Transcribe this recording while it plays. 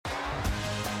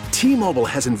T-Mobile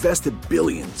has invested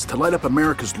billions to light up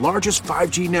America's largest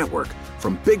 5G network,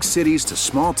 from big cities to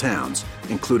small towns,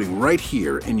 including right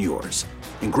here in yours.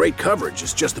 And great coverage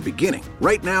is just the beginning.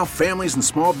 Right now, families and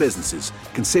small businesses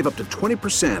can save up to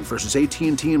 20% versus AT&T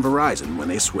and Verizon when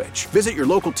they switch. Visit your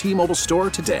local T-Mobile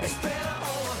store today.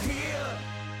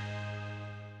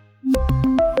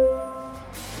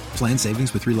 Plan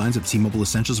savings with 3 lines of T-Mobile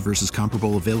Essentials versus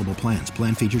comparable available plans.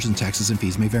 Plan features and taxes and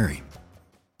fees may vary.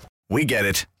 We get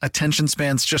it. Attention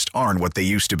spans just aren't what they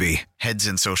used to be. Heads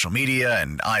in social media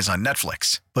and eyes on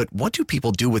Netflix. But what do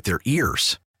people do with their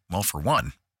ears? Well, for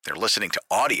one, they're listening to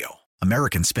audio.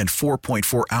 Americans spend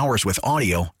 4.4 hours with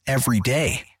audio every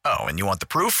day. Oh, and you want the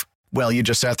proof? Well, you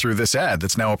just sat through this ad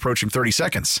that's now approaching 30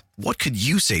 seconds. What could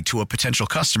you say to a potential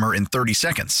customer in 30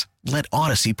 seconds? Let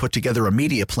Odyssey put together a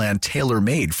media plan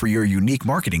tailor-made for your unique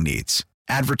marketing needs.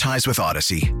 Advertise with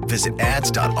Odyssey. Visit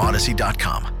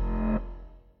ads.odyssey.com.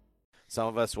 Some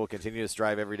of us will continue to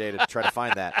strive every day to try to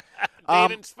find that.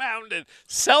 Damon's found it.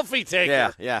 Selfie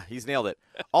taker. Yeah, he's nailed it.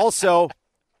 Also,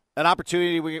 an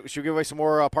opportunity. Should we give away some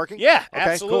more parking? Yeah, okay,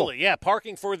 absolutely. Cool. Yeah,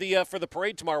 parking for the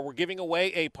parade tomorrow. We're giving away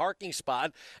a parking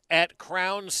spot at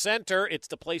Crown Center. It's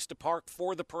the place to park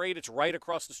for the parade. It's right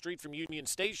across the street from Union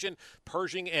Station,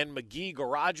 Pershing and McGee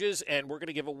garages, and we're going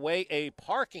to give away a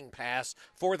parking pass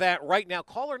for that right now.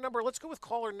 Let's go with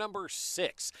caller number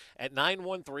 6 at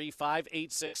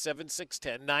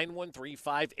 913-586-7610,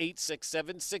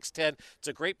 913-586-7610. It's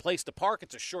a great place to park.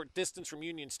 It's a short distance from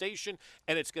Union Station,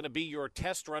 and it's going to be your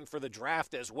test run for the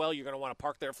draft as well. You're going to want to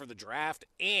park there for the draft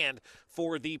and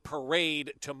for the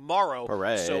parade tomorrow.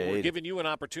 So we're giving you an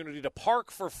opportunity to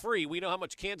park for free. We know how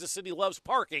much Kansas City loves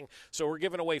parking, so we're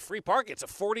giving away free parking. It's a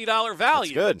 $40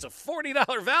 value. That's good. It's a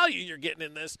 $40 value you're getting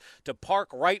in this to park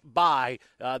right by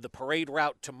the parade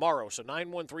route tomorrow. So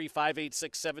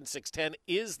 913-586-7610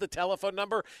 is the telephone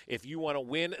number if you want to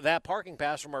win that parking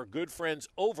pass from our good friends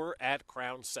over at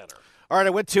Crown Center. All right,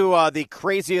 I went to the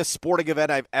craziest sporting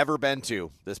event I've ever been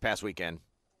to this past weekend,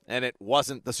 and it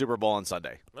wasn't the Super Bowl on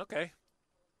Sunday. Okay.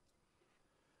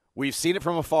 We've seen it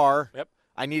from afar. Yep.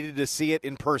 I needed to see it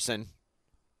in person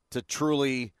to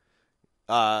truly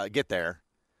get there.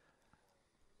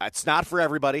 It's not for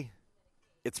everybody.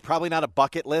 It's probably not a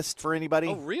bucket list for anybody.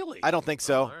 Oh, really? I don't think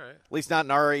so. Oh, all right. At least not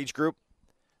in our age group.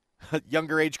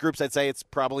 Younger age groups, I'd say it's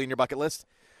probably in your bucket list.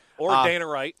 Or Dana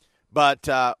Wright. But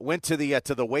went to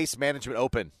the Waste Management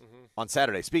Open on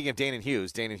Saturday. Speaking of Dana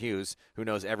Hughes, who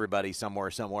knows everybody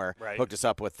somewhere, right, hooked us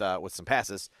up with some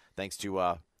passes thanks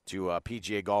to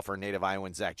PGA golfer, native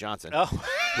Iowan Zach Johnson. Oh,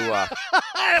 who how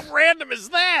random is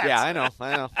that? Yeah, I know.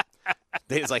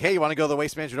 Dana's like, hey, you want to go to the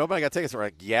Waste Management Open? I got tickets. We're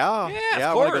like, yeah, of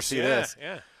I course. want to go see this.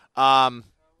 Yeah.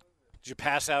 Did you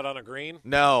pass out on a green?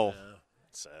 No,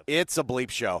 sad. It's a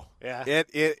bleep show. Yeah,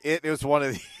 it was one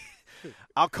of the.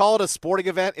 I'll call it a sporting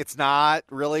event. It's not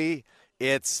really.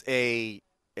 It's a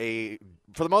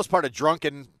for the most part a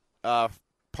drunken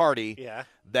party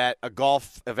that a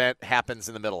golf event happens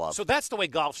in the middle of. So that's the way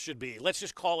golf should be. Let's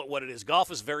just call it what it is. Golf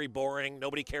is very boring.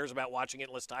 Nobody cares about watching it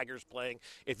unless Tiger's playing.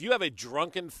 If you have a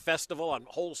drunken festival on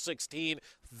hole 16,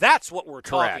 that's what we're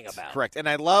talking about. Correct. And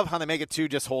I love how they make it to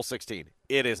just hole 16.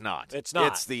 It is not. It's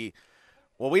not. It's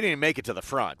well, we didn't make it to the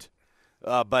front,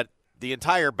 but the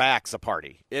entire back's a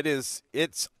party. It's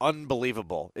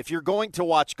unbelievable. If you're going to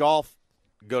watch golf,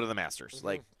 go to the Masters. Mm-hmm.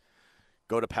 Like,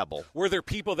 go to Pebble. Were there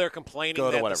people there complaining that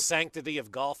whatever. the sanctity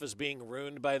of golf is being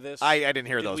ruined by this? I didn't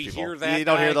hear those Did we people. hear that You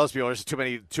don't guy? hear those people. There's too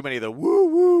many of the woo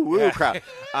woo woo crowd.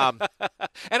 And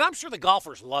I'm sure the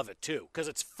golfers love it too because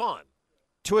it's fun.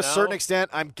 To a certain extent,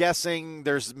 I'm guessing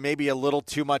there's maybe a little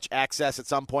too much access at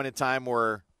some point in time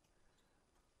where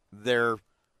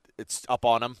it's up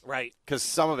on them, right? Because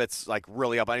some of it's like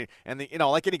really up on, and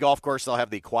like any golf course, they'll have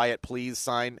the "Quiet Please"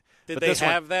 sign. Did but they this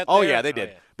have one, that? Oh there? yeah, they did.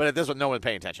 Oh, yeah. But at this one, no one's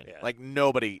paying attention. Yeah. Like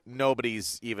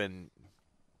nobody's even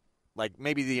like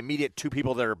maybe the immediate two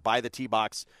people that are by the tee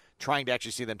box trying to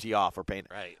actually see them tee off or paying.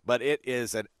 Right. But it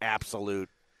is an absolute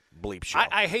bleep show.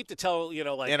 I hate to tell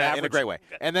like in a great way.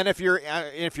 And then if you're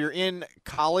in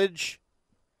college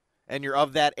and you're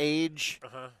of that age,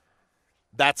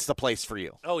 that's the place for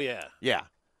you. Oh yeah. Yeah.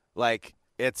 Like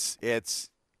it's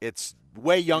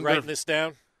way younger. You writing this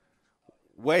down?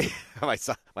 Way my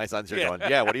son's here going,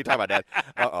 yeah, what are you talking about, Dad?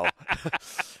 Uh-oh.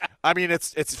 I mean,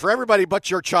 it's for everybody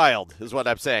but your child is what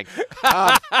I'm saying.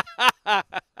 My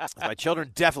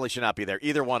children definitely should not be there,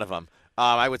 either one of them.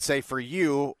 I would say for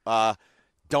you,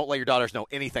 don't let your daughters know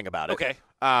anything about it. Okay.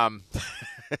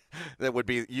 That would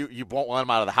be you won't want them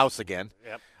out of the house again.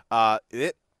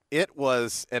 Yep. It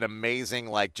was an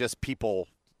amazing just people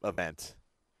event,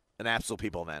 an absolute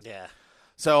people event. Yeah.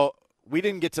 So we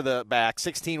didn't get to the back.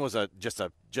 16 was just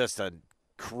a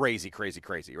crazy,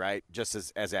 right? Just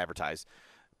as advertised.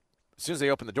 As soon as they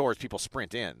open the doors, people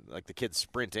sprint in. Like the kids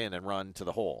sprint in and run to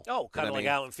the hole. Oh, kind of like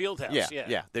Allen Fieldhouse.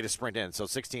 Yeah. They just sprint in. So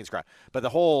 16's crowd. But the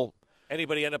whole.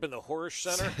 Anybody end up in the Horse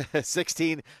Center?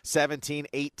 16, 17,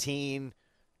 18,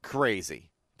 crazy.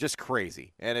 Just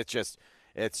crazy. And it's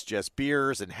just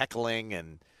beers and heckling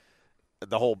and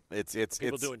the whole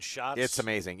People doing shots. It's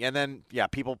amazing. And then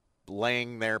people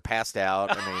laying there passed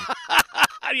out. I mean,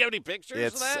 do you have any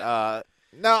pictures of that?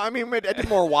 No, I mean I did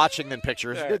more watching than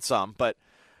pictures. Yeah. Did some, but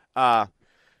and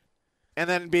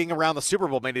then being around the Super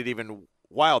Bowl made it even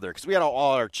wilder because we had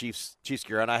all our Chiefs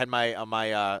gear on. I had my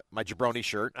Jabroni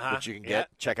shirt, which you can get.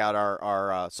 Check out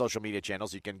our social media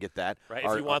channels. You can get that. Right.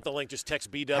 If you want the link, just text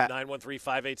BW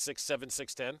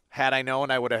 913-586-7610. Had I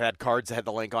known, I would have had cards that had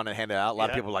the link on it and handed out. A lot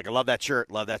of people were like, I love that shirt,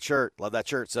 love that shirt, love that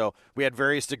shirt. So we had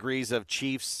various degrees of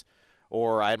Chiefs,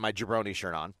 or I had my Jabroni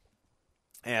shirt on,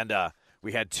 and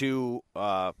we had two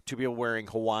people wearing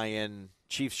Hawaiian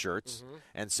Chiefs shirts,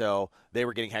 and so they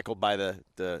were getting heckled by the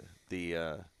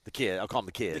kid. I'll call them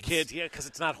the kids. The kids, yeah, because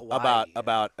it's not Hawaii.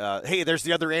 About hey, there's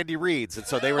the other Andy Reeds, and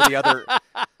so they were the other.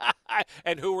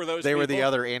 And who were those? They people? were the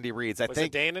other Andy Reeds. I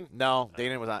think it Danon? No,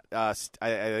 Danon was not. I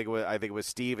think it was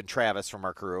Steve and Travis from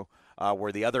our crew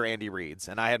were the other Andy Reeds,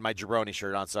 and I had my Jabroni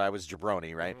shirt on, so I was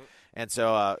Jabroni, right? And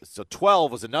so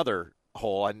 12 was another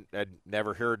hole. I'd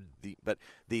never heard but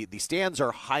the stands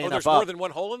are high enough there's up. More than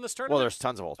one hole in this tournament? Well, there's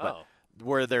tons of holes, but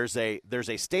where there's a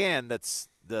stand that's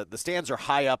the stands are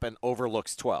high up and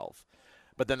overlooks 12.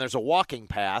 But then there's a walking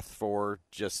path for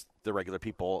just the regular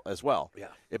people as well. Yeah.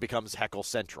 It becomes Heckle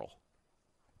Central.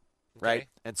 Right?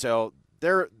 And so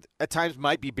there at times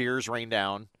might be beers rain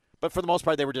down, but for the most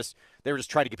part they were just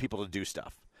trying to get people to do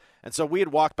stuff. And so we had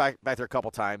walked back there a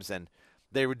couple times, and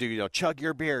they would do, chug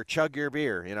your beer, to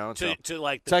everybody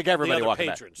the walking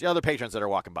patrons. by. The other patrons that are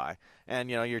walking by.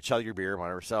 And, you chug your beer,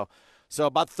 whatever. So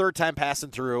about the third time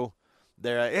passing through,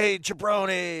 they're like, hey,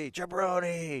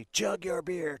 Jabroni, chug your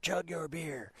beer.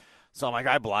 So I'm like,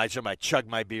 I obliged them. I chugged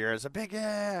my beer. It's a big,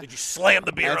 yeah. Did you slam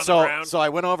the beer on the ground? So I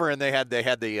went over, and they had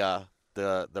the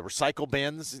recycle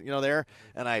bins, there.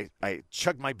 And I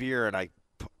chugged my beer, and I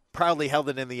proudly held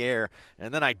it in the air.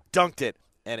 And then I dunked it.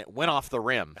 And it went off the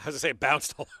rim. I was gonna say it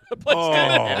bounced all over the place.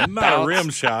 Oh, not a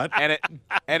rim shot. And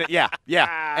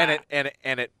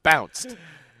it bounced.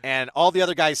 And all the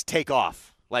other guys take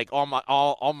off. Like all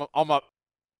my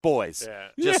boys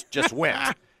just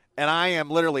went. And I am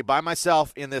literally by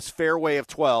myself in this fairway of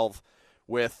 12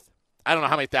 with I don't know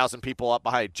how many thousand people up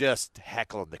behind just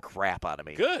heckling the crap out of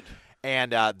me. Good.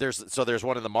 And there's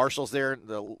one of the marshals there,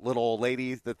 the little old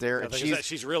lady that there, and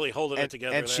she's really holding it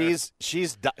together. And there.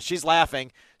 she's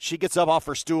laughing. She gets up off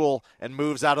her stool and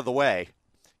moves out of the way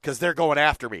because they're going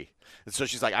after me. And so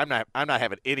she's like, I'm not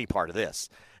having any part of this.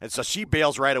 And so she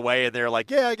bails right away, and they're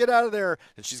like, yeah, get out of there.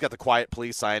 And she's got the quiet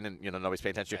please sign, and nobody's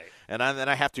paying attention. Right. And then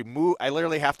I have to move. I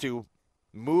literally have to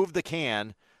move the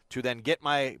can to then get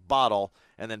my bottle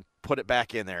and then put it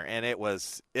back in there, and it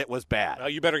was bad. Oh,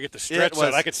 you better get the stretch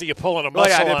out. I could see you pulling a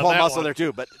muscle. Oh yeah, I did pull a muscle one. there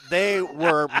too, but they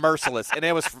were merciless, and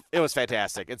it was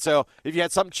fantastic. And so if you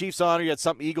had some Chiefs on or you had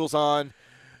some Eagles on,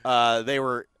 they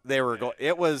were going.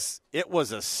 It was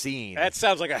a scene. That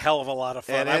sounds like a hell of a lot of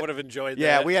fun. I would have enjoyed that.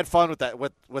 Yeah, we had fun with that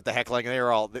with the heckling. They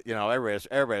were all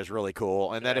everybody's really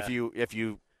cool. And then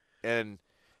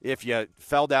if you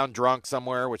fell down drunk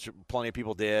somewhere, which plenty of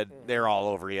people did, they're all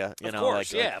over you.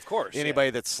 Of course. Anybody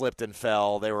that slipped and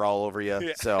fell, they were all over you.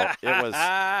 Yeah. So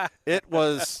it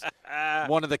was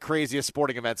one of the craziest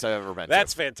sporting events I've ever been to.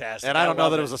 That's fantastic. And I don't know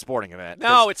that it was a sporting event.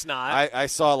 No, it's not. I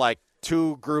saw like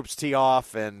two groups tee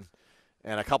off and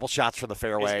a couple shots from the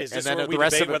fairway. Is this and then where we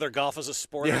debate whether golf is a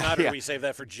sport or not, or do we save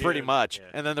that for June? Pretty much. Yeah.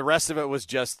 And then the rest of it was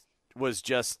just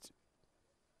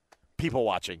people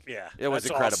watching. Yeah, it was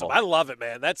incredible. Awesome. I love it,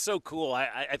 man. That's so cool.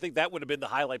 I think that would have been the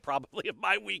highlight probably of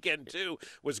my weekend too,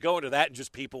 was going to that and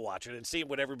just people watching and seeing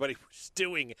what everybody was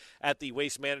doing at the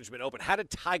Waste Management Open. How did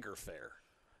Tiger fare?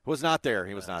 Was not there.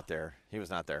 He was not there.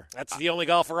 That's the only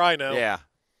golfer I know. Yeah,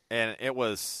 and it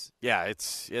was. Yeah,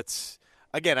 it's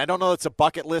again. I don't know. It's a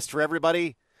bucket list for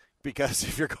everybody. Because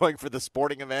if you're going for the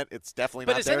sporting event, it's definitely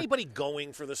not there. But is anybody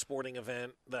going for the sporting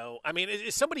event, though? I mean,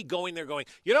 is somebody going there going,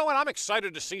 you know what, I'm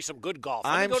excited to see some good golf.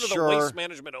 Let me go to the Waste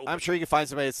Management Open. I'm sure you can find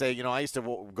somebody that say, I used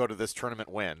to go to this tournament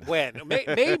when.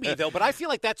 Maybe, though, but I feel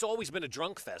like that's always been a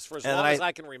drunk fest for as long as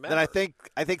I can remember. Then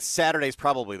I think Saturday's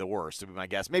probably the worst, would be my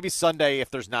guess. Maybe Sunday, if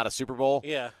there's not a Super Bowl,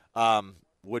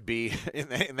 would be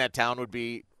in that town would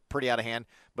be pretty out of hand.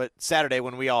 But Saturday,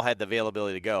 when we all had the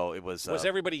availability to go, it was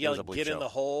everybody yelling, get in the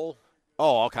hole? Oh,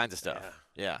 all kinds of stuff.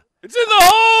 Yeah. It's in the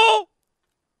hole!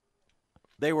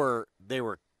 They were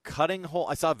cutting hole.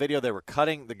 I saw a video. They were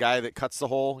cutting the guy that cuts the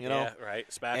hole. Yeah, right.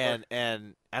 Spackler.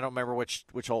 And I don't remember which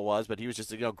hole it was, but he was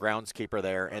just groundskeeper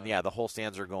there. And the whole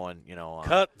stands are going.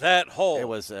 Cut that hole. It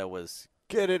was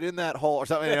get it in that hole or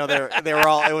something. They were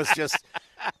all. It was just.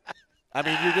 I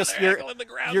mean,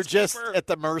 you're just at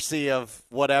the mercy of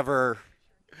whatever.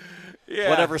 Yeah.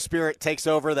 Whatever spirit takes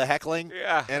over the heckling.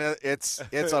 Yeah. And it's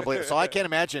unbelievable. So I can't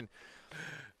imagine.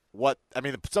 Some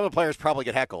of the players probably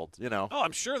get heckled, Oh,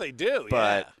 I'm sure they do.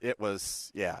 But it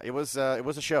was a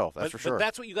show. That's for sure. But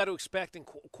that's what you got to expect. And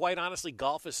quite honestly,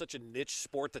 golf is such a niche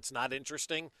sport that's not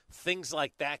interesting. Things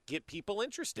like that get people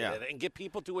interested in it and get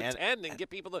people to attend and get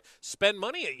people to spend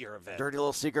money at your event. Dirty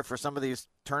little secret for some of these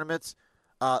tournaments,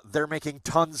 they're making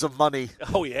tons of money.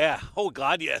 Oh yeah. Oh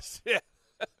God, yes. Yeah.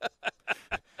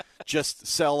 Just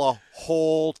sell a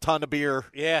whole ton of beer.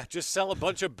 Yeah, just sell a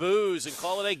bunch of booze and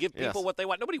call it a day. Give people what they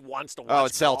want. Nobody wants to watch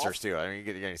golf. Seltzers too. I mean,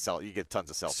 you get tons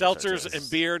of seltzers. Seltzers and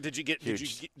beer. Did you get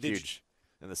huge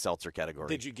in the seltzer category?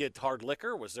 Did you get hard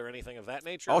liquor? Was there anything of that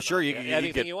nature? Oh, sure.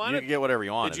 Anything you wanted? You can get whatever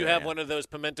you want. Did you have one of those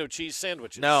pimento cheese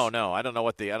sandwiches? No. I don't know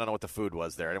what the food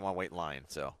was there. I didn't want to wait in line.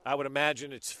 So I would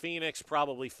imagine it's Phoenix,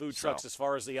 probably food trucks as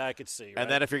far as the eye could see. Right? And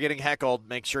then if you're getting heckled,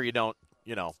 make sure you don't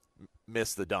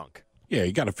miss the dunk. Yeah,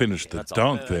 you got to finish the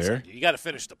dunk there. You got to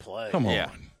finish the play. Come on. Yeah.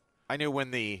 I knew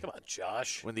come on,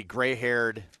 Josh. When the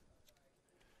gray-haired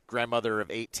grandmother of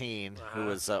 18 who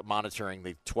was monitoring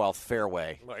the 12th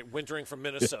fairway, wintering from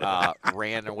Minnesota,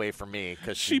 ran away from me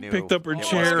because she knew picked up her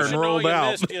chair and rolled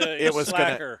out. It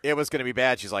was gonna be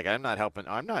bad. She's like, I'm not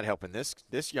helping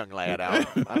this young lad out.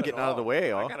 I'm getting out of the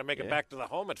way. I got to make it back to the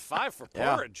home at 5 for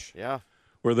porridge. Yeah.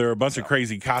 Were there a bunch of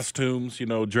crazy costumes,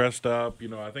 dressed up?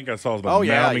 I think I saw the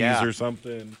Mounties or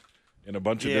something in a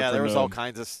bunch of different. Yeah, there was all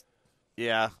kinds of.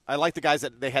 Yeah, I like the guys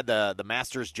that they had the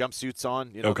Masters jumpsuits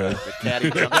on. The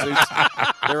caddy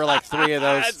jumpsuits. There were like 3 of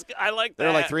those. I like that. There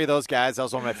were like 3 of those guys. That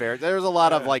was one of my favorites. There was a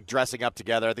lot of dressing up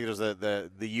together. I think there was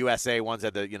the USA ones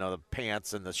had the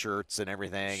pants and the shirts and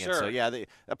everything. Sure. And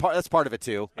so that's part of it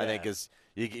too. I think is.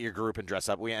 You get your group and dress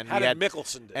up. We had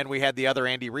Mickelson do? And we had the other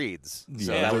Andy Reeds.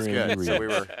 So that was good. Reed. So we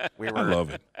were. I love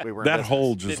it. We were that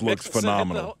hole just looks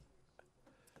phenomenal.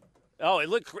 Oh, it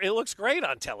looks great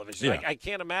on television. Yeah. I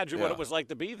can't imagine what it was like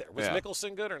to be there. Was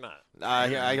Mickelson good or not?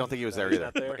 I don't think he was there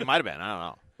either. He might have been. I don't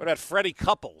know. What about Freddie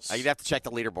Couples? You'd have to check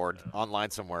the leaderboard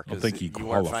online somewhere because you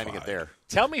qualified. weren't finding it there.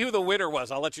 Tell me who the winner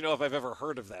was. I'll let you know if I've ever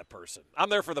heard of that person. I'm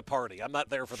there for the party. I'm not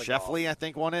there for the Scheffler, golf. I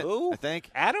think, won it. Who? I think.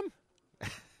 Adam?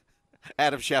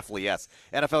 Adam Scheffler, yes.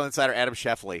 NFL insider Adam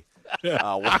Scheffler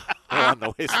won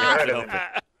the Waste Management Open.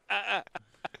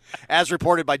 As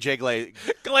reported by Jay Glaze.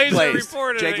 Glazer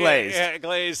reported Jay it. Glaze. Yeah,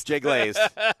 Glaze. Jay Glaze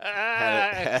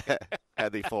had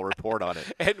the full report on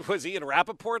it. And was he in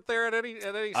Rappaport there at any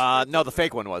no, the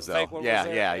fake one was, though.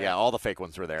 Yeah. All the fake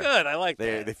ones were there. Good, I like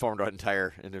that. They formed an entire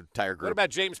group. What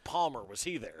about James Palmer? Was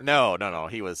he there? No.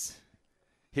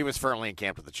 He was firmly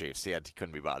encamped with the Chiefs. He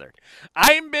couldn't be bothered.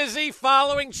 I'm busy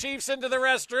following Chiefs into the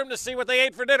restroom to see what they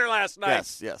ate for dinner last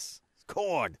night. Yes.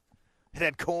 Corn. It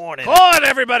had corn in it. Corn,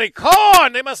 everybody,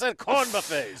 corn! They must have corn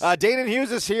buffets. Danon Hughes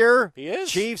is here. He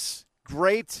is? Chiefs,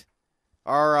 great.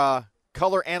 Our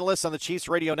color analyst on the Chiefs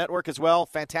radio network as well.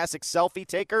 Fantastic selfie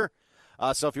taker.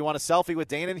 So if you want a selfie with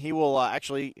Danon, he will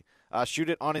actually shoot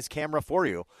it on his camera for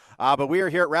you. But we are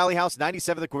here at Rally House,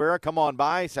 97th Quivira. Come on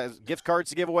by. It has gift cards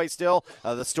to give away still.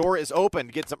 The store is open.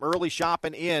 Get some early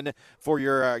shopping in for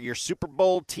your Super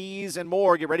Bowl teas and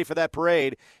more. Get ready for that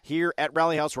parade here at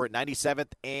Rally House. We're at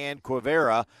 97th and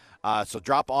Quivira. So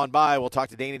drop on by. We'll talk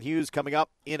to Danon Hughes coming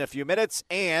up in a few minutes.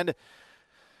 And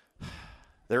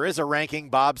there is a ranking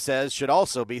Bob says should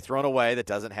also be thrown away that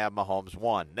doesn't have Mahomes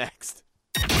 1. Next.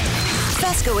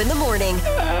 Fesco in the morning.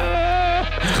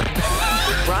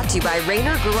 Brought to you by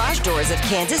Rainer Garage Doors of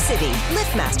Kansas City.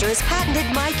 LiftMaster has patented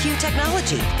MyQ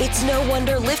technology. It's no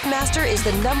wonder LiftMaster is the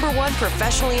 #1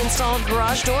 professionally installed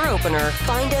garage door opener.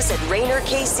 Find us at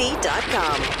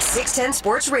RainerKC.com. 610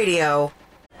 Sports Radio.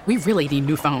 We really need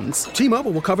new phones. T-Mobile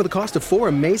will cover the cost of 4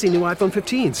 amazing new iPhone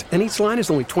 15s, and each line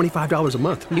is only $25 a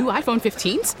month. New iPhone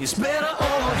 15s? It's better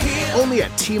over here. Only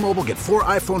at T-Mobile, get 4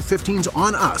 iPhone 15s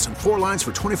on us and 4 lines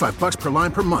for $25 per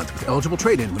line per month with eligible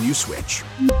trade-in when you switch.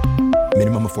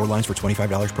 Minimum of 4 lines for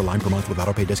 $25 per line per month with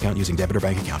autopay discount using debit or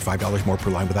bank account. $5 more per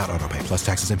line without autopay, plus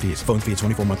taxes and fees. Phone fee at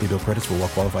 24 monthly bill credits for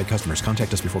well-qualified customers.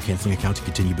 Contact us before canceling account to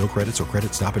continue bill credits or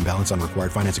credit stop and balance on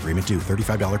required finance agreement due.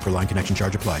 $35 per line connection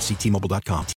charge applies. See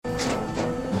T-Mobile.com.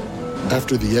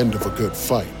 After the end of a good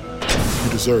fight,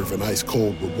 you deserve an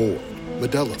ice-cold reward.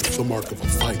 Modelo is the mark of a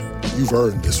fighter. You've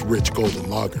earned this rich golden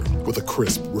lager with a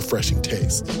crisp, refreshing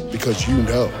taste. Because you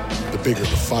know, the bigger the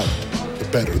fight, the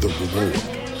better the reward.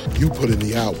 You put in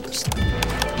the hours,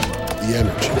 the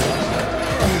energy,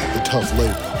 the tough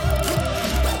labor.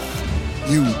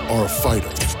 You are a fighter,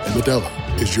 and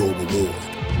Modelo is your reward.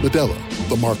 Modelo,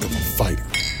 the mark of a fighter.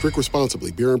 Drink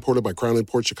responsibly. Beer imported by Crown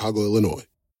Imports, Chicago, Illinois.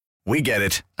 We get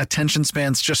it. Attention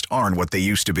spans just aren't what they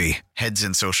used to be. Heads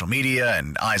in social media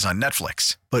and eyes on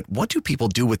Netflix. But what do people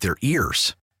do with their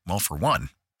ears? Well, for one,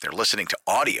 they're listening to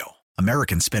audio.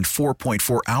 Americans spend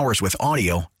 4.4 hours with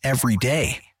audio every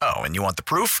day. Oh, and you want the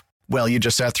proof? Well, you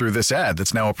just sat through this ad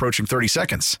that's now approaching 30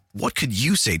 seconds. What could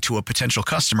you say to a potential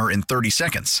customer in 30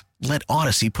 seconds? Let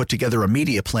Odyssey put together a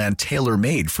media plan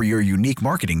tailor-made for your unique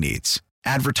marketing needs.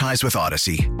 Advertise with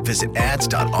Odyssey. Visit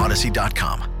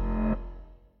ads.odyssey.com.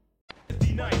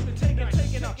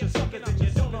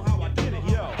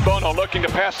 Bono looking to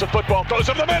pass the football, throws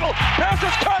over the middle, pass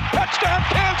is caught, touchdown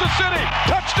Kansas City,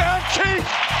 touchdown Chiefs,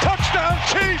 touchdown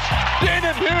Chiefs.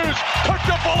 Danon Hughes took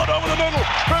the bullet over the middle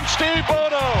from Steve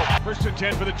Bono. 1st and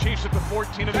 10 for the Chiefs at the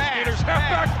 14 of the Steelers,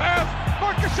 halfback pass,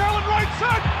 Marcus Allen right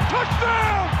side,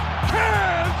 touchdown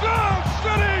Kansas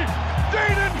City.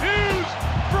 Danon Hughes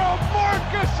from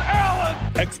Marcus Allen.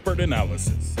 Expert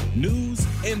analysis, news,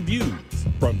 and views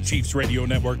from Chiefs Radio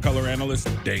Network color analyst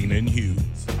Danon Hughes.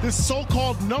 This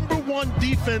so-called #1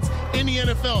 defense in the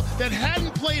NFL that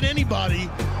hadn't played anybody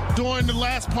during the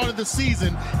last part of the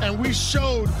season, and we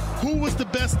showed who was the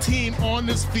best team on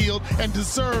this field and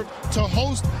deserved to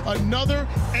host another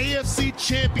AFC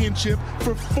championship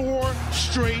for 4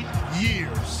 straight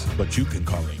years. But you can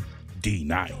call him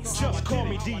D-Nice. Just call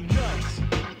me D-Nice.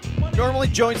 Normally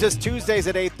joins us Tuesdays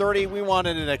at 8:30. We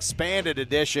wanted an expanded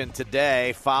edition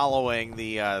today following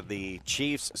the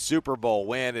Chiefs Super Bowl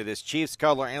win. It is Chiefs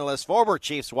color analyst, former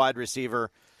Chiefs wide receiver,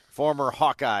 former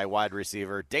Hawkeye wide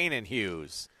receiver, Danon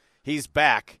Hughes. He's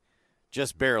back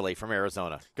just barely from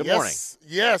Arizona. Good morning.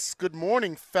 Yes, good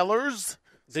morning, fellers.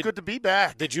 It's good to be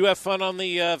back. Did you have fun on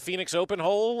the Phoenix Open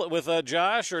hole with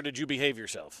Josh, or did you behave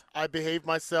yourself? I behaved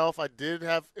myself. I did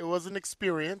have – it was an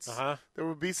experience. There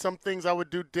would be some things I would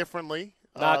do differently.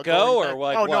 Not go or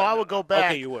what? Oh, no, I would go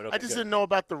back. Okay, you would. Okay, I just didn't know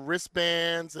about the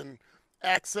wristbands and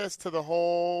access to the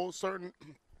hole, certain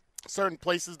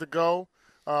places to go.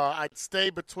 I'd stay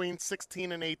between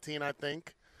 16 and 18, I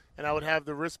think, and I would have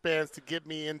the wristbands to get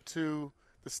me into –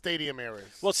 the stadium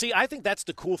areas. Well, see, I think that's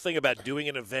the cool thing about doing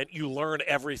an event. You learn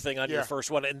everything on your first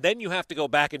one, and then you have to go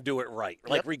back and do it right.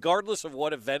 Like, regardless of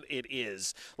what event it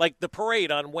is. Like the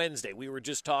parade on Wednesday, we were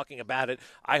just talking about it.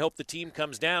 I hope the team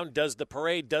comes down, does the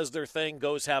parade, does their thing,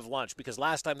 goes have lunch. Because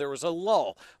last time there was a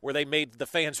lull where they made the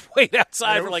fans wait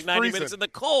outside for like 90 minutes in the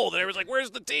cold, and it was like, where's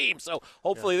the team? So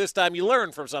hopefully this time you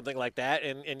learn from something like that.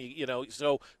 And you know,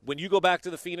 so when you go back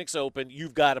to the Phoenix Open,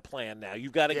 you've got a plan now.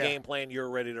 You've got a game plan. You're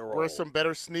ready to roll. Wear some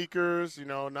better sneakers, you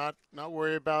know, not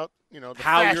worry about, you know, the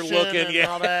how fashion you're looking and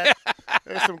all that.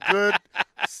 There's some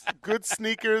good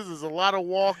sneakers. There's a lot of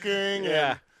walking.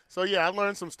 Yeah. And so I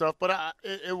learned some stuff, but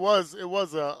it was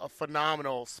a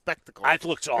phenomenal spectacle. It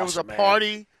looked awesome. It was a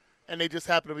party. And they just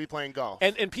happened to be playing golf.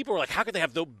 And people were like, how could they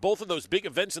have both of those big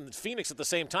events in Phoenix at the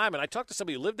same time? And I talked to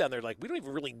somebody who lived down there, like, we don't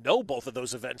even really know both of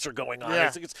those events are going on.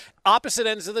 Yeah. It's opposite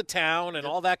ends of the town and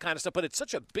all that kind of stuff, but it's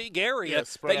such a big area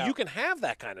that you can have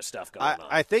that kind of stuff going on.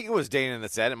 I think it was Danon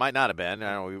that said, it might not have been,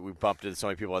 I don't know, we bumped into so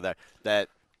many people that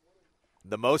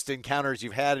the most encounters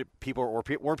you've had,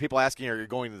 weren't people asking, are you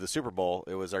going to the Super Bowl?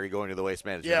 It was, are you going to the Waste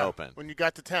Management Open? When you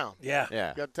got to town. Yeah. You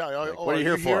got to town. Like, what are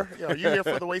you here for? Are you here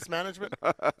for the Waste Management?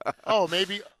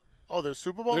 Maybe. Oh, there's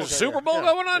Super Bowl? There's a Super Bowl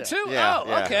going on, too?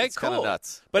 Yeah, okay, it's cool. Kind of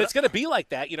nuts. But it's going to be like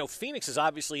that. You know, Phoenix is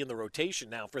obviously in the rotation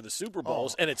now for the Super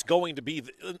Bowls, and it's going to be,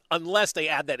 unless they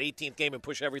add that 18th game and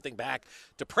push everything back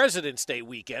to President's Day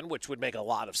weekend, which would make a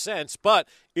lot of sense. But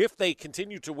if they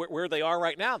continue to where they are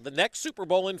right now, the next Super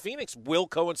Bowl in Phoenix will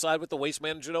coincide with the Waste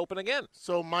Management Open again.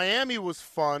 So Miami was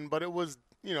fun, but it was,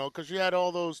 you know, because you had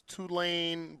all those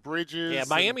 2-lane bridges. Yeah,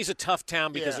 Miami's a tough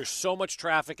town because there's so much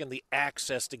traffic, and the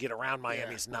access to get around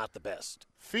Miami is not the best.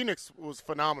 Phoenix was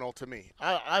phenomenal to me.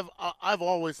 I've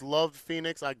always loved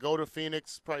Phoenix. I go to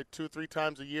Phoenix probably 2-3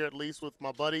 times a year at least with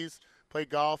my buddies, play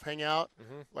golf, hang out.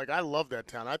 Like, I love that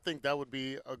town. I think that would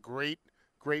be a great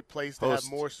place to have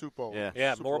more Super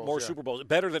Bowls. More Super Bowls.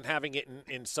 Better than having it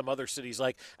in some other cities.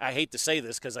 Like, I hate to say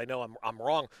this because I know I'm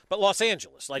wrong, but Los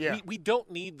Angeles. Like, we don't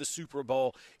need the Super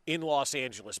Bowl in Los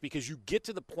Angeles because you get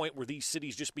to the point where these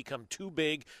cities just become too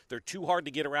big. They're too hard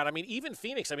to get around. I mean, even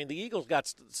Phoenix, I mean, the Eagles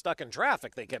got stuck in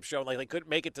traffic. They kept showing like they couldn't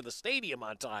make it to the stadium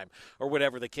on time or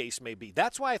whatever the case may be.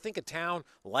 That's why I think a town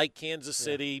like Kansas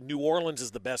City, New Orleans is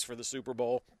the best for the Super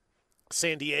Bowl.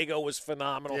 San Diego was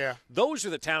phenomenal. Yeah. Those are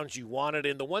the towns you wanted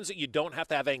in, the ones that you don't have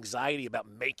to have anxiety about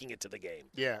making it to the game.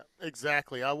 Yeah,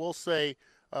 exactly. I will say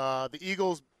the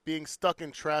Eagles being stuck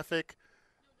in traffic,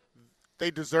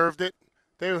 they deserved it.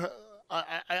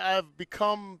 I've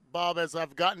become, Bob, as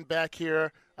I've gotten back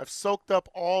here, I've soaked up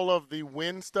all of the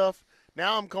win stuff.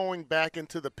 Now I'm going back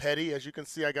into the petty. As you can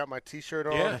see, I got my T-shirt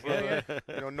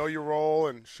on. Know your role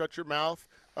and shut your mouth.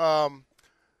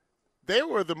 They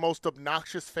were the most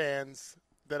obnoxious fans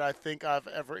that I think I've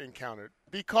ever encountered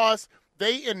because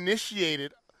they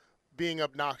initiated being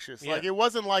obnoxious. Yeah. Like, it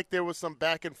wasn't like there was some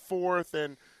back and forth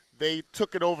and they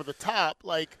took it over the top.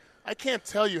 Like, I can't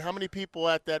tell you how many people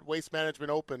at that Waste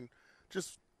Management Open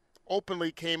just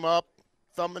openly came up,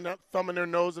 thumbing their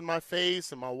nose in my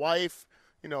face, and my wife,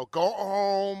 go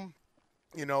home,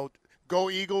 go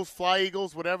Eagles, fly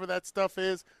Eagles, whatever that stuff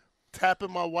is,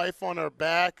 tapping my wife on her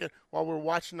back while we're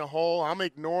watching the hole. I'm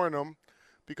ignoring them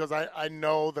because I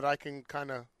know that I can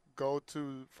kind of go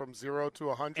from 0 to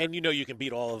 100. And you can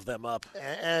beat all of them up.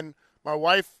 And my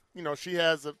wife, she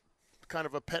has a kind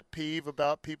of a pet peeve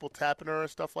about people tapping her and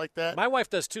stuff like that. My wife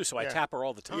does too, so I tap her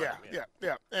all the time.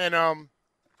 Yeah.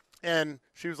 And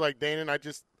she was like, Danon,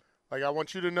 I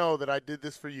want you to know that I did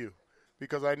this for you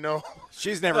because I know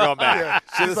she's never going back.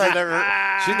 She's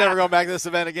never going back to this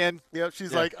event again. Yeah,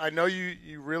 she's like, I know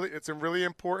you really. It's really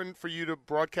important for you to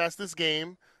broadcast this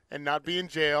game and not be in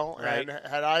jail. Right. And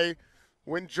had I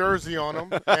went Jersey on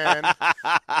them and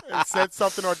said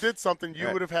something or did something, you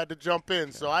would have had to jump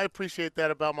in. So I appreciate that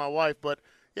about my wife. But,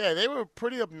 yeah, they were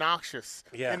pretty obnoxious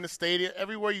in the stadium.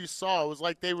 Everywhere you saw, it was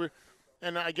like they were –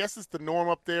 and I guess it's the norm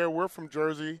up there. We're from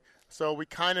Jersey, so we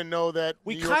kind of know that.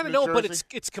 We kind of know, but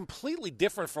it's completely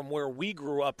different from where we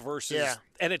grew up versus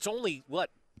 – and it's only,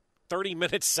 30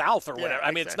 minutes south or whatever.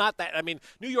 I mean, it's not that. I mean,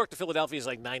 New York to Philadelphia is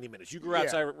like 90 minutes. You grew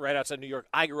right outside New York.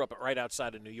 I grew up right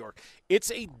outside of New York. It's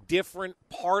a different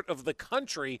part of the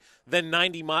country than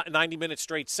 90 minutes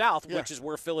straight south, which is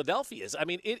where Philadelphia is. I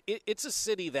mean, it's a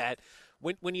city that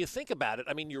when you think about it,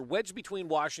 I mean, you're wedged between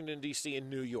Washington, D.C. and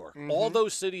New York. Mm-hmm. All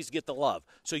those cities get the love.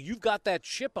 So you've got that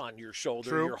chip on your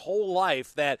shoulder your whole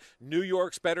life that New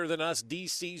York's better than us,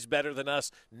 D.C.'s better than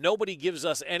us. Nobody gives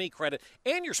us any credit.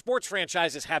 And your sports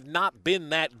franchises have not been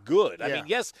that good. I mean,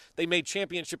 yes, they made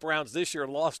championship rounds this year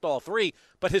and lost all 3,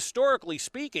 but historically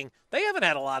speaking, they haven't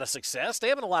had a lot of success. They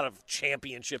haven't a lot of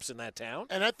championships in that town.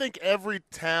 And I think every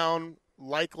town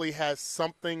likely has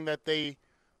something that they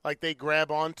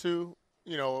grab onto.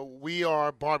 We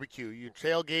are barbecue. You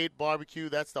tailgate, barbecue,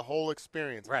 that's the whole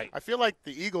experience. Right. I feel like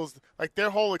the Eagles, their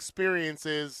whole experience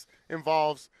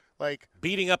involves,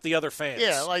 beating up the other fans.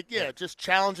 Yeah, just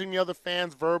challenging the other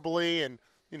fans verbally and,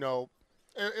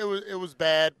 it was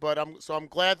bad, but I'm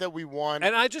glad that we won.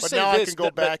 And I just say now this, I can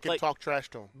go back and talk trash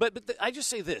to them. But I just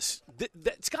say this: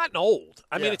 it's gotten old.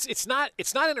 I mean, it's not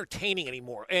entertaining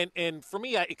anymore. And for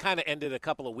me, it kind of ended a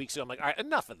couple of weeks ago. I'm like, all right,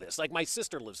 enough of this. Like, my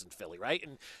sister lives in Philly, right?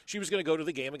 And she was going to go to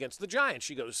the game against the Giants.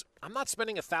 She goes, I'm not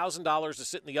spending $1,000 to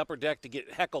sit in the upper deck to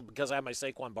get heckled because I have my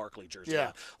Saquon Barkley jersey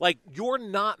on. Like, you're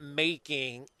not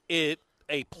making it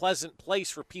a pleasant place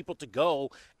for people to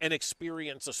go and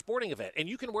experience a sporting event. And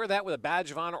you can wear that with a badge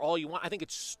of honor all you want. I think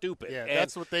it's stupid. Yeah, and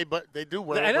that's what they do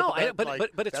wear. I know,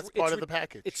 but it's part of the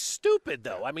package. It's stupid,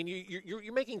 though. I mean,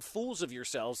 you're making fools of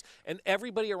yourselves, and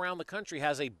everybody around the country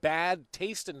has a bad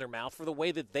taste in their mouth for the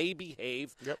way that they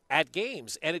behave at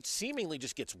games. And it seemingly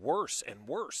just gets worse and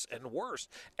worse and worse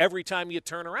every time you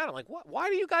turn around. I'm like, what? Why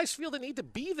do you guys feel the need to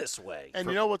be this way? And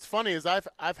you know what's funny is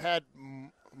I've had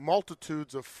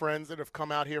multitudes of friends that have come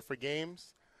out here for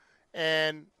games,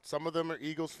 and some of them are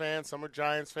Eagles fans, some are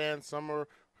Giants fans, some are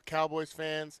Cowboys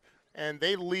fans, and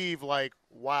they leave like,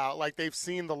 wow, like they've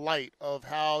seen the light of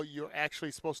how you're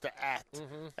actually supposed to act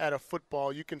at a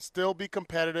football. You can still be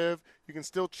competitive, you can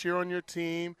still cheer on your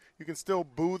team, you can still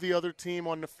boo the other team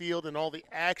on the field and all the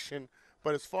action,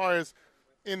 but as far as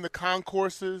in the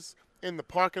concourses, in the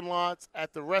parking lots,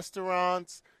 at the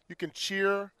restaurants, you can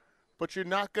cheer, but you're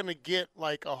not going to get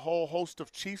like a whole host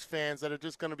of Chiefs fans that are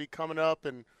just going to be coming up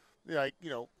and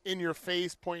in your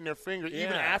face, pointing their finger,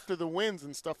 even after the wins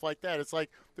and stuff like that. It's like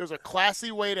there's a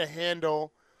classy way to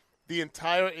handle the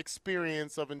entire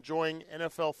experience of enjoying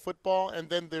NFL football, and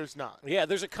then there's not. Yeah,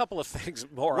 there's a couple of things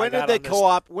more. When did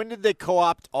they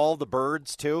co-opt all the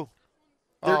birds too?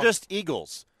 They're just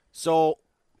Eagles. So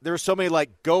there's so many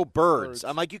go birds.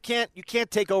 I'm like, you can't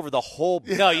take over the whole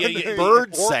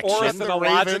bird section.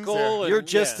 Ornithological. You're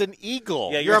just an eagle.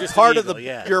 Yeah, you're a part of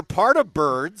You're a part of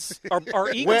birds.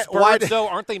 Are eagles birds though?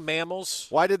 Aren't they mammals?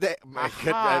 Why did they?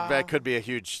 That could be a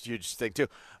huge thing too.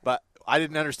 But I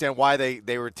didn't understand why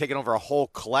they were taking over a whole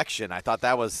collection. I thought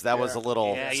that was a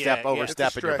little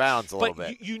overstepping your bounds a little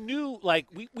bit. You knew,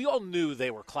 we all knew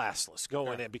they were classless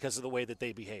going in because of the way that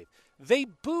they behaved. They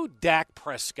booed Dak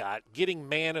Prescott getting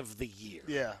Man of the Year.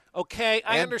 Yeah. Okay,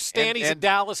 I understand he's a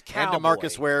Dallas Cowboy. And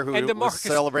DeMarcus Ware, who was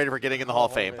celebrated for getting in the Hall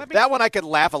of Fame. I mean, that one I could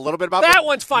laugh a little bit about. That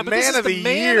one's fine, but Man this is of the the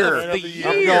Year. Man of the Year.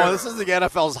 I'm going, this is the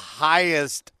NFL's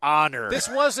highest honor. This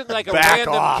wasn't like a Back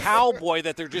random off. cowboy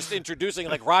that they're just introducing,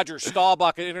 like Roger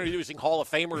Staubach introducing Hall of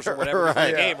Famers or whatever for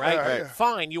the game, right? Right.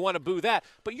 Fine, you want to boo that,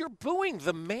 but you're booing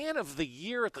the Man of the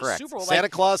Year at the Correct. Super Bowl. Santa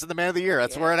Claus and the Man of the Year.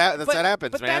 That's where that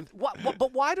happens, man.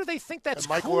 But why do they think that's And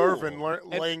Michael cool? Irvin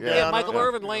laying down. Yeah, Michael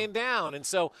Irvin laying down, and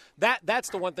so that's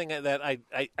the one thing that I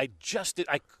just did.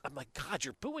 I'm like, God,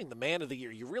 you're booing the Man of the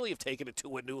Year. You really have taken it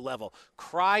to a new level.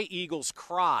 Cry Eagles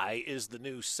cry is the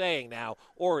new saying now,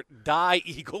 or die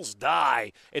Eagles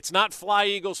die. It's not fly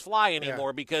Eagles fly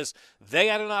anymore because they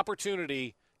had an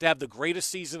opportunity to have the greatest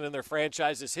season in their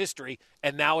franchise's history,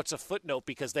 and now it's a footnote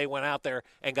because they went out there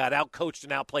and got outcoached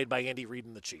and outplayed by Andy Reid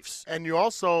and the Chiefs. And you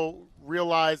also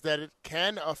realize that it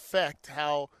can affect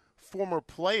how former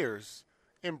players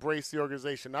embrace the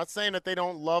organization. Not saying that they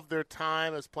don't love their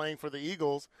time as playing for the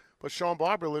Eagles, but Sean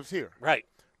Barber lives here. Right.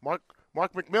 Mark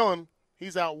McMillan,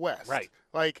 he's out west. Right.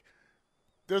 Like,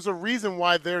 there's a reason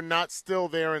why they're not still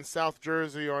there in South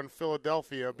Jersey or in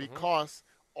Philadelphia because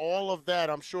all of that,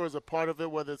 I'm sure, is a part of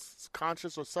it, whether it's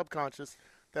conscious or subconscious,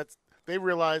 that they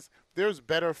realize there's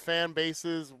better fan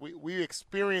bases. We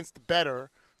experienced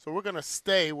better. So we're going to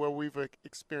stay where we've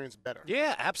experienced better.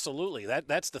 Yeah, absolutely.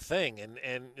 That's the thing.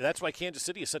 And that's why Kansas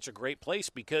City is such a great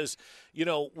place because,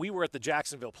 we were at the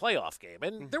Jacksonville playoff game,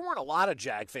 and there weren't a lot of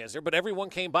Jag fans there, but everyone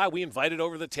came by. We invited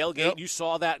over the tailgate. Yep. You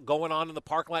saw that going on in the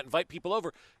parking lot, invite people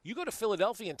over. You go to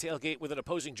Philadelphia and tailgate with an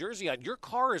opposing jersey on, your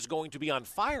car is going to be on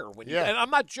fire. And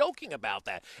I'm not joking about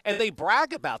that. And they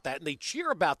brag about that, and they cheer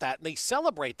about that, and they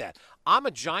celebrate that. I'm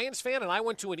a Giants fan, and I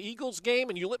went to an Eagles game,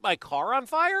 and you lit my car on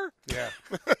fire? Yeah.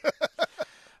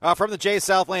 From the Jay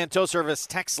Southland Tow Service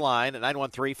text line at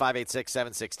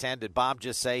 913-586-7610, did Bob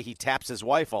just say he taps his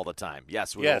wife all the time?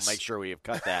 Yes, we will make sure we have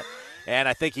cut that. And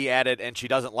I think he added, and she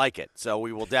doesn't like it. So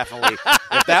we will definitely,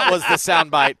 if that was the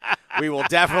soundbite, we will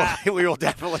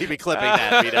definitely be clipping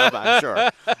that, B-Dub, I'm sure.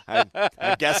 I'm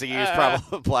guessing he's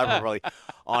probably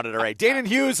on it already. Danon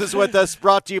Hughes is with us,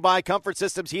 brought to you by Comfort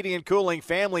Systems Heating and Cooling,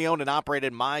 family-owned and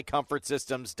operated,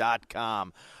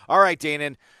 mycomfortsystems.com. All right,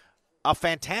 Danon. A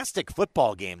fantastic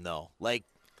football game, though. Like,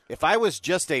 if I was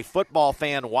just a football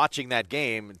fan watching that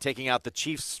game and taking out the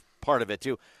Chiefs part of it,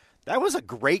 too, that was a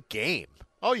great game.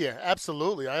 Oh, yeah,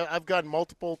 absolutely. I've gotten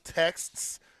multiple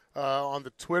texts on the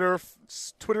Twitter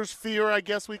sphere, I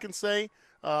guess we can say.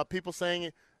 People saying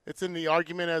it's in the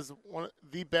argument as one of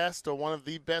the best or one of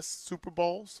the best Super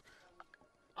Bowls.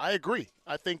 I agree.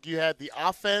 I think you had the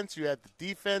offense, you had the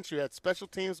defense, you had special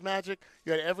teams magic,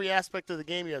 you had every aspect of the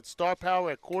game. You had star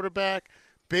power at quarterback,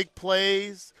 big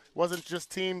plays. It wasn't just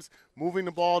teams moving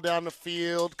the ball down the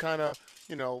field, kind of,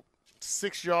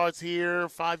 6 yards here,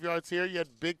 5 yards here. You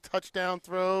had big touchdown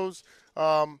throws.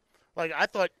 I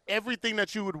thought everything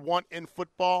that you would want in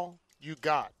football, you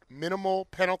got. Minimal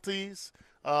penalties.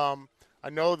 I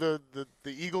know the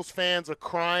Eagles fans are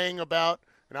crying about,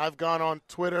 and I've gone on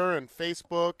Twitter and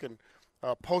Facebook and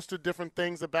posted different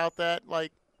things about that.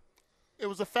 Like, it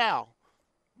was a foul.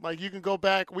 Like, you can go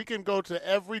back. We can go to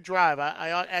every drive.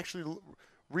 I actually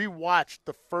rewatched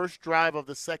the first drive of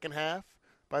the second half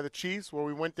by the Chiefs where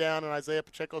we went down and Isaiah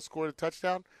Pacheco scored a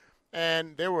touchdown.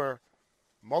 And there were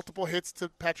multiple hits to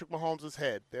Patrick Mahomes'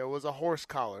 head. There was a horse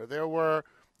collar. There were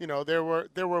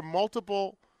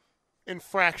multiple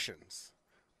infractions,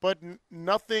 but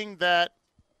nothing that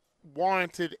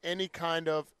warranted any kind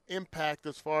of impact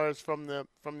as far as from the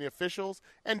officials,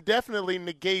 and definitely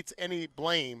negates any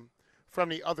blame from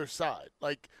the other side.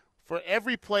 Like, for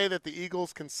every play that the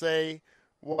Eagles can say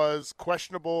was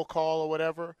questionable call or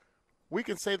whatever, we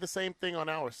can say the same thing on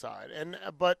our side.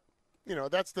 But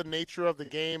that's the nature of the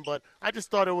game. But I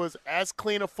just thought it was as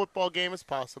clean a football game as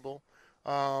possible.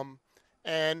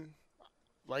 And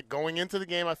like, going into the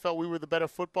game, I felt we were the better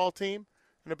football team.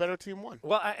 And a better team won.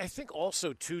 Well, I think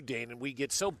also, too, Dane, and we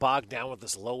get so bogged down with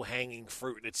this low-hanging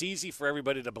fruit. It's easy for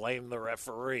everybody to blame the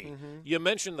referee. Mm-hmm. You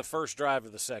mentioned the first drive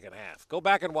of the second half. Go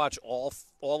back and watch all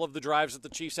of the drives that the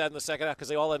Chiefs had in the second half because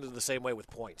they all ended the same way with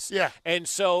points. Yeah. And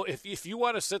so if you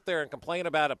want to sit there and complain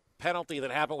about a penalty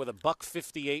that happened with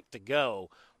 $1:58 to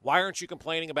go, why aren't you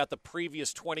complaining about the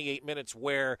previous 28 minutes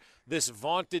where this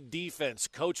vaunted defense,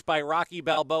 coached by Rocky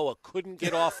Balboa, couldn't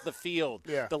get off the field?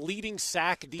 Yeah. The leading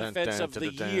sack defense of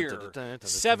the year.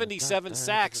 77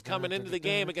 sacks coming into the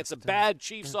game against a bad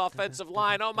Chiefs offensive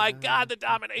line. Oh, my God, the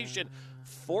domination.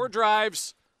 4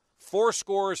 drives, 4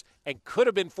 scores, and could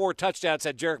have been 4 touchdowns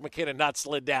had Jerick McKinnon not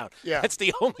slid down. Yeah. That's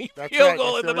the only field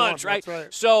goal in the bunch, right? That's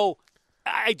right. So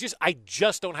I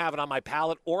just don't have it on my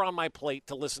palate or on my plate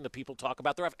to listen to people talk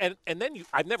about the ref. And then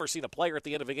I've never seen a player at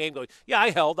the end of a game going, yeah,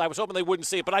 I held. I was hoping they wouldn't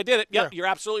see it, but I did it. Yep, you're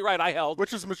absolutely right. I held.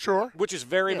 Which is mature. Which is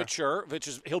very mature.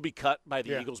 He'll be cut by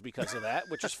the Eagles because of that,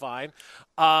 which is fine.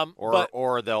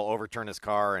 Or they'll overturn his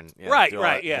car and light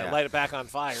it back on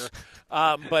fire.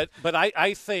 But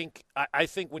I think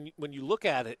when you look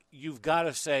at it, you've got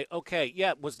to say,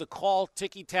 okay, was the call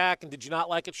ticky-tack and did you not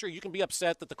like it? Sure, you can be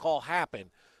upset that the call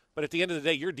happened. But at the end of the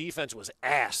day, your defense was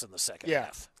ass in the second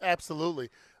half. Absolutely.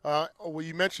 Well,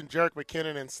 you mentioned Jerick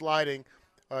McKinnon and sliding.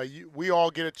 We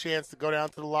all get a chance to go down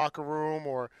to the locker room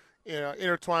or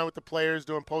intertwine with the players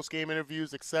doing post-game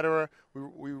interviews, etc.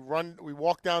 We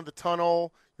walk down the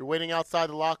tunnel. You're waiting outside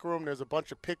the locker room. There's a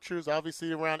bunch of pictures,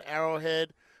 obviously, around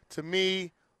Arrowhead. To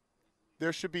me,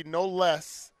 there should be no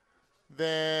less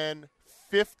than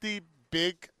 50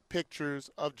 big pictures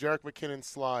of Jerick McKinnon's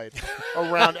slide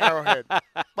around Arrowhead.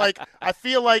 I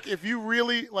feel like if you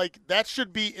really that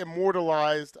should be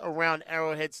immortalized around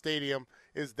Arrowhead Stadium.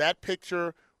 Is that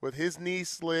picture with his knee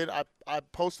slid? I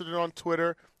posted it on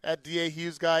Twitter at DA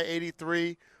Hughes Guy 83.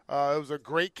 It was a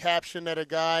great caption that a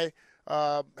guy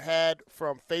had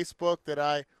from Facebook that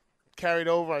I carried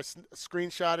over. I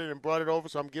screenshotted and brought it over,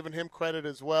 so I'm giving him credit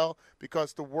as well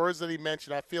because the words that he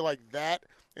mentioned, I feel like that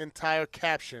entire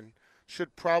caption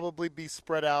should probably be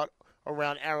spread out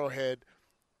around Arrowhead,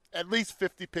 at least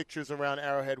 50 pictures around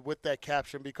Arrowhead with that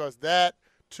caption, because that,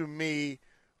 to me,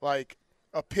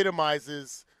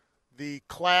 epitomizes the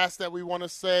class that we want to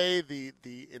say,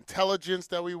 the intelligence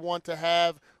that we want to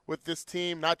have with this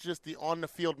team, not just the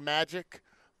on-the-field magic,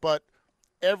 but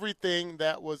everything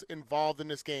that was involved in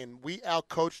this game. We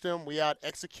outcoached them. We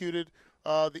out-executed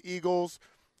the Eagles.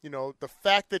 The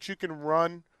fact that you can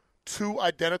run 2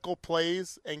 identical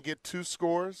plays and get 2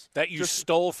 scores. That you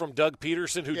stole from Doug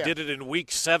Peterson, who did it in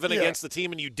Week 7 against the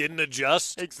team, and you didn't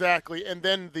adjust. Exactly. And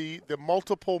then the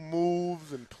multiple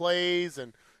moves and plays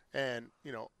and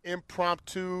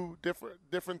impromptu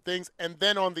different things. And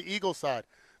then on the Eagle side,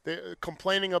 they're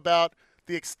complaining about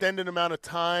the extended amount of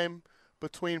time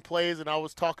between plays. And I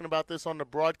was talking about this on the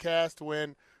broadcast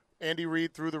when Andy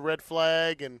Reid threw the red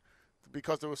flag and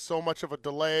because there was so much of a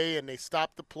delay and they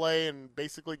stopped the play and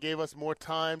basically gave us more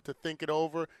time to think it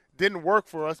over. Didn't work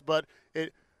for us, but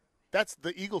that's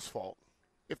the Eagles' fault.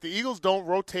 If the Eagles don't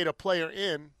rotate a player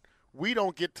in, we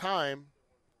don't get time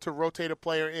to rotate a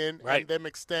player in and then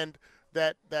extend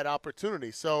that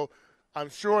opportunity. So I'm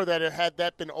sure that had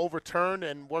that been overturned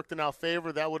and worked in our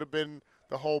favor, that would have been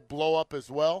the whole blow-up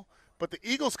as well. But the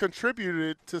Eagles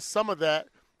contributed to some of that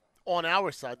on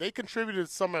our side. They contributed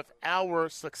some of our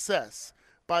success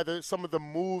by some of the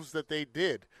moves that they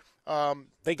did.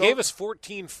 They gave us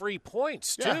 14 free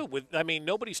points, too.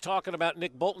 Nobody's talking about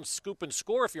Nick Bolton's scoop and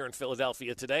score if you're in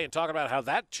Philadelphia today and talking about how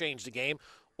that changed the game,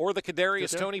 or the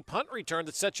Kadarius Toney punt return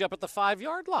that set you up at the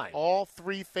 5-yard line. All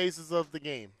 3 phases of the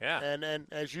game. Yeah. And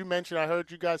as you mentioned, I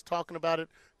heard you guys talking about it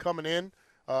coming in.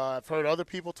 I've heard other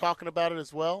people talking about it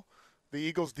as well. The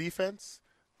Eagles' defense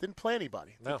didn't play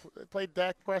anybody. No. They played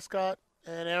Dak Prescott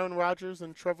and Aaron Rodgers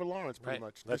and Trevor Lawrence pretty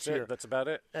much That's this year. That's about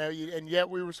it. And yet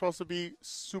we were supposed to be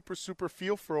super, super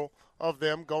fearful of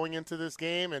them going into this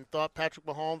game and thought Patrick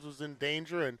Mahomes was in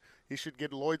danger and he should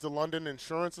get Lloyd's of London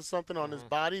insurance or something on his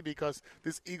body because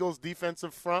this Eagles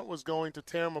defensive front was going to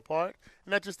tear him apart,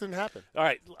 and that just didn't happen. All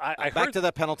right, back to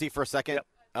that penalty for a second.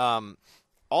 Yep.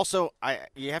 Also,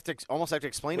 you have to almost have to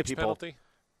explain Which to people. Penalty?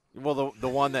 Well, the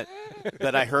one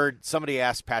that I heard somebody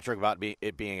asked Patrick about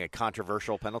it being a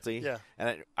controversial penalty. Yeah.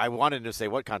 And I wanted to say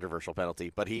what controversial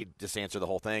penalty, but he just answered the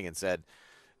whole thing and said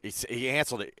he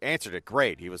answered it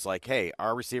great. He was like, "Hey,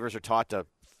 our receivers are taught to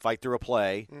fight through a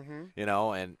play, and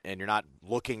you're not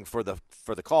looking for the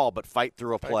call, but fight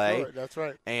through a play." That's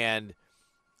right. And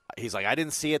he's like, "I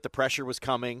didn't see it. The pressure was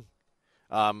coming.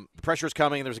 The pressure was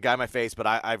coming. And there's a guy in my face, but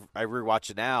I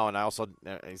rewatched it now, and I also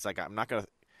he's like, I'm not going to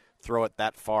throw it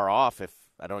that far off if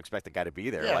I don't expect the guy to be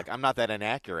there. Yeah. Like, I'm not that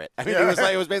inaccurate." I mean, it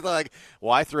was basically like,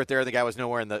 well, I threw it there, and the guy was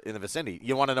nowhere in the vicinity.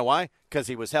 You want to know why? Because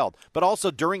he was held. But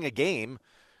also during a game,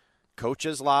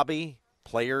 coaches lobby,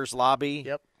 players lobby,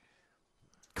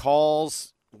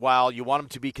 calls, while you want them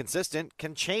to be consistent,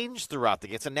 can change throughout the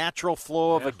game. It's a natural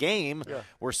flow of a game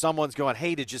where someone's going,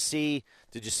 "Hey, did you see?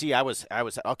 I was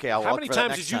okay. I'll How look many for that times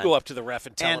next did you time." go up to the ref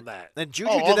and tell him that? And Juju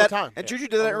all did that. the time. And Juju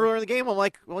did that earlier in the game. I'm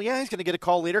like, well, yeah, he's going to get a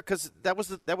call later because that was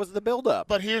the build-up.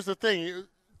 But here's the thing.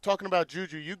 Talking about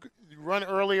Juju, you run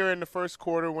earlier in the first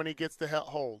quarter when he gets the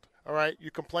hold. All right?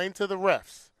 You complain to the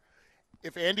refs.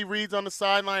 If Andy Reid's on the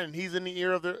sideline and he's in the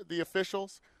ear of the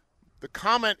officials, the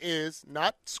comment is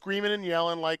not screaming and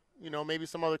yelling like, maybe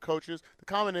some other coaches. The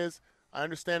comment is, I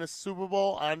understand it's Super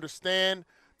Bowl. I understand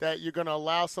that you're going to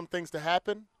allow some things to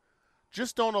happen.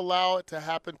 Just don't allow it to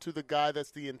happen to the guy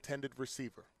that's the intended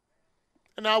receiver.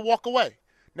 And I walk away.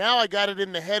 Now I got it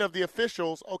in the head of the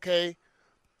officials. Okay,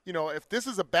 if this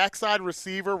is a backside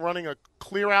receiver running a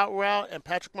clear-out route and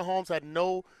Patrick Mahomes had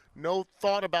no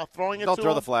thought about throwing it to him. Don't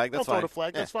throw the flag. That's fine. Don't throw the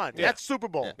flag. Yeah. That's fine. Yeah. That's Super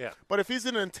Bowl. Yeah. But if he's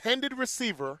an intended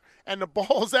receiver and the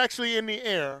ball is actually in the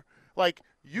air, like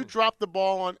you drop the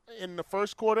ball in the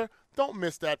first quarter, don't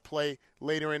miss that play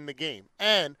later in the game.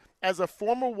 And as a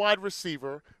former wide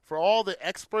receiver, for all the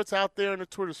experts out there in the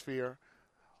Twitter sphere,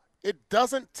 it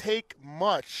doesn't take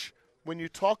much when you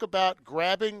talk about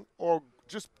grabbing or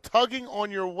just tugging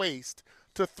on your waist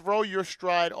to throw your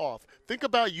stride off. Think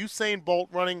about Usain Bolt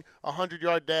running a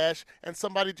 100-yard dash and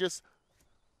somebody just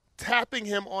tapping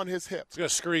him on his hips. It's going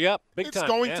to screw you up big time.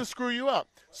 It's going to screw you up.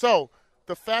 So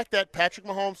the fact that Patrick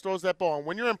Mahomes throws that ball, and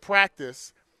when you're in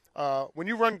practice, when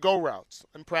you run go routes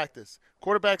in practice,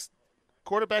 quarterbacks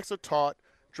are taught,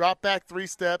 drop back 3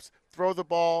 steps, throw the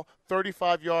ball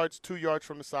 35 yards, 2 yards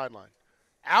from the sideline.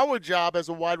 Our job as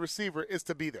a wide receiver is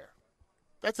to be there.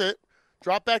 That's it.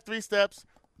 Drop back 3 steps,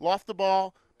 loft the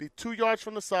ball, be 2 yards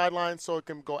from the sideline so it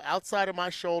can go outside of my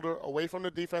shoulder, away from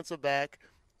the defensive back,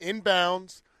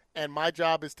 inbounds, and my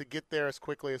job is to get there as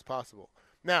quickly as possible.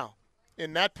 Now,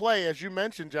 in that play, as you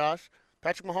mentioned, Josh,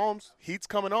 Patrick Mahomes, heat's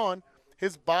coming on.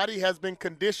 His body has been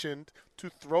conditioned to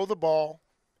throw the ball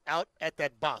out at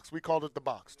that box. We called it the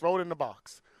box. Throw it in the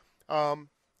box.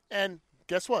 And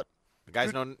guess what? The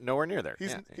guy's nowhere near there.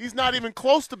 He's not even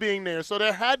close to being there. So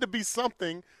there had to be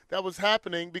something that was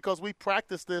happening because we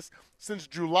practiced this since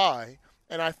July,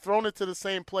 and I've thrown it to the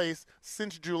same place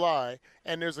since July,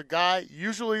 and there's a guy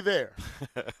usually there,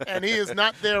 and he is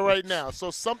not there right now. So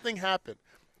something happened.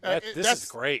 This is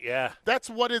great, yeah. That's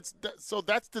what it's – so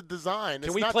that's the design.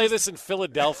 Can we play this in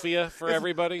Philadelphia for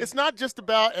everybody? It's not just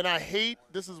about – and I hate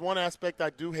 – this is one aspect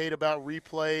I do hate about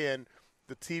replay and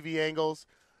the TV angles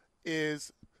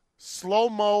is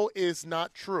slow-mo is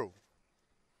not true.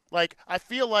 Like, I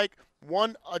feel like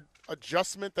one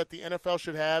adjustment that the NFL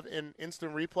should have in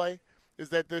instant replay is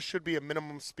that there should be a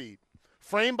minimum speed.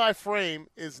 Frame by frame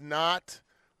is not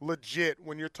legit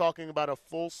when you're talking about a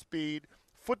full-speed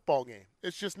football game.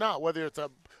 It's just not, whether it's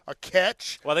a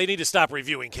catch. Well, they need to stop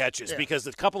reviewing catches because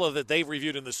the couple of that they've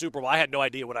reviewed in the Super Bowl, I had no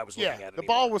idea what I was looking at. The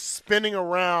ball was spinning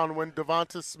around when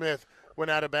Devonta Smith went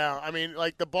out of bounds. I mean,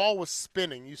 like the ball was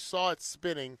spinning. You saw it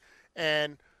spinning,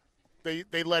 and they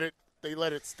let it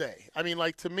stay. I mean,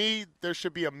 like to me, there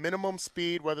should be a minimum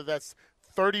speed, whether that's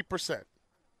 30%.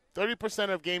 30%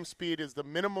 of game speed is the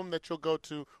minimum that you'll go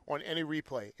to on any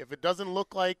replay. If it doesn't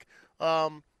look like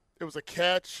it was a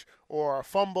catch or a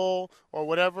fumble or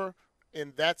whatever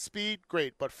in that speed,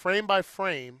 great. But frame by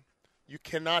frame, you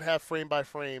cannot have frame by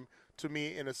frame to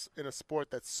me in a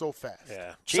sport that's so fast.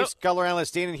 Yeah. Chiefs color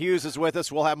analyst Danon Hughes is with us.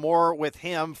 We'll have more with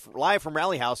him live from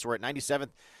Rally House. We're at 97th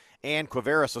and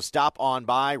Quivira, so stop on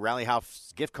by. Rally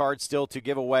House gift card still to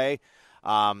give away.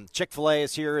 Chick-fil-A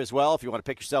is here as well if you want to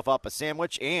pick yourself up a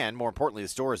sandwich, and more importantly, the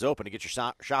store is open to get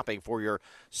your shopping for your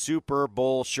Super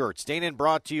Bowl shirts. Danon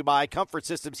brought to you by Comfort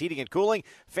Systems Heating and Cooling,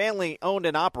 family owned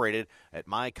and operated at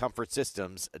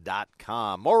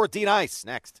mycomfortsystems.com. More with Dean Ice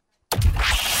next.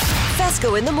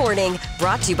 Fesco in the Morning,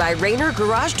 brought to you by Rainer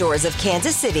Garage Doors of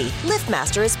Kansas City.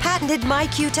 LiftMaster has patented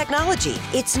MyQ technology.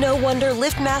 It's no wonder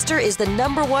LiftMaster is the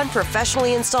 #1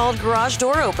 professionally installed garage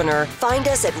door opener. Find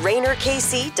us at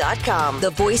RainerKC.com. The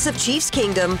voice of Chiefs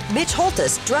Kingdom, Mitch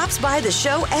Holtus, drops by the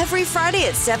show every Friday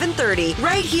at 7:30,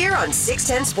 right here on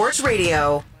 610 Sports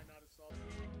Radio.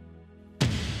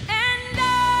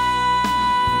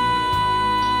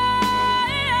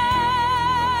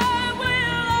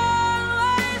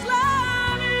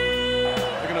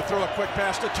 Throw a quick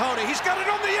pass to Tony. He's got it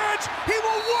on the edge. He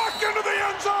will walk into the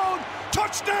end zone.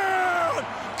 Touchdown,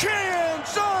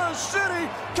 Kansas City.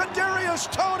 Kadarius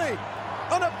Toney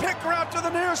on a pick route to the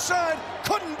near side.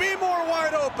 Couldn't be more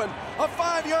wide open. A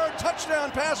 5-yard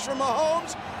touchdown pass from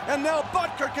Mahomes. And now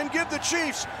Butker can give the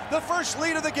Chiefs the first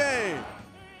lead of the game.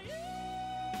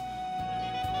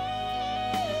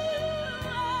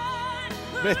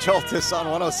 Mitch Holtus on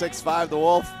 106.5 The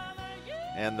Wolf.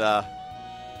 And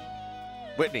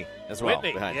Whitney as well.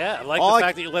 Whitney, behind. yeah. I like the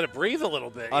fact that you let it breathe a little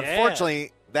bit.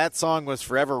 Unfortunately, that song was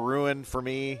forever ruined for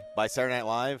me by Saturday Night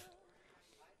Live.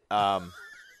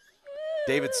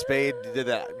 David Spade did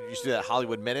that. Used to do that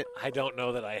Hollywood Minute. I don't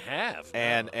know that I have.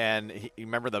 And you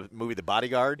remember the movie The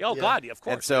Bodyguard? Oh, God, of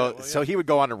course. And so he would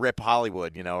go on to rip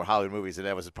Hollywood, Hollywood movies, and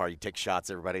that was his part. He'd take shots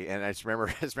at everybody. And I just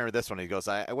remember this one. He goes,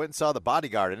 I went and saw The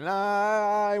Bodyguard, and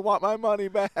I want my money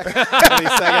back. And he's singing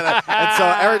that. And so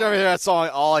every time I hear that song,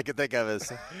 all I could think of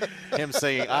is him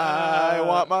singing, I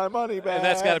want my money back. And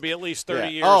that's got to be at least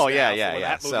 30 years Oh, now yeah.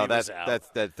 That movie was out.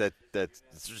 That's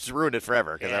just ruined it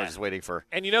forever because I was just waiting for.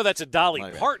 And that's a Dolly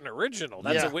Parton original.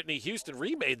 That's Yeah. a Whitney Houston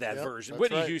remade that version. That's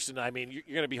Whitney right. Houston, I mean, you're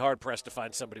going to be hard-pressed to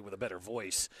find somebody with a better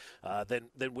voice than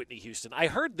Whitney Houston. I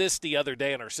heard this the other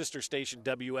day on our sister station,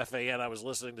 WFAN. I was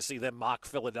listening to see them mock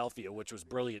Philadelphia, which was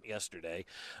brilliant yesterday.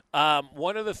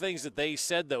 One of the things that they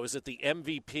said, though, is that the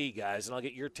MVP, guys, and I'll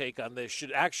get your take on this,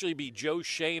 should actually be Joe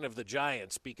Shane of the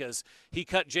Giants because he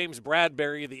cut James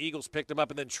Bradbury, the Eagles picked him up,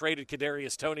 and then traded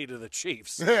Kadarius Toney to the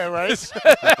Chiefs. Yeah, right?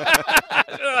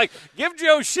 Like, give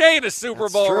Joe Shane a Super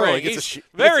Bowl true. ring. He's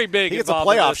very big. He gets a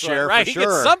involved in playoff this share, one, right? for He sure.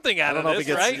 gets something out I don't of know this, if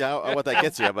he gets, right? what that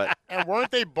gets you, but And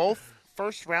weren't they both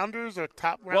first rounders or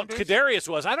top Well, rounders? Kadarius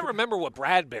was. I don't remember what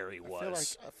Bradbury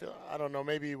was. I don't know.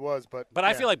 Maybe he was, but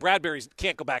I feel like Bradbury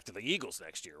can't go back to the Eagles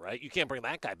next year, right? You can't bring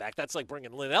that guy back. That's like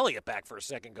bringing Lynn Elliott back for a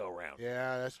second go-round.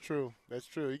 Yeah, that's true. That's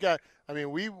true. You got. I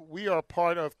mean, we are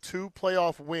part of 2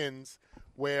 playoff wins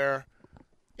where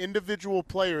individual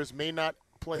players may not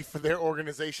play for their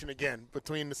organization again.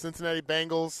 Between the Cincinnati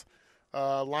Bengals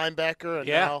linebacker and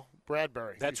now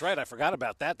Bradbury. That's right. I forgot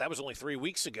about that. That was only 3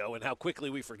 weeks ago, and how quickly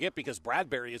we forget because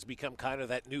Bradbury has become kind of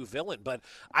that new villain. But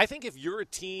I think if you're a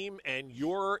team and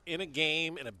you're in a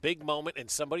game in a big moment and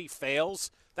somebody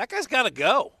fails, that guy's got to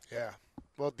go. Yeah.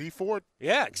 Well, D Ford.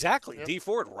 Yeah, exactly. Yep. D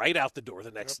Ford right out the door.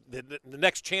 The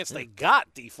next chance they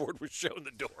got, D Ford was shown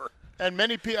the door. And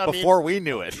many people before we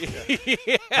knew it,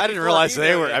 I didn't realize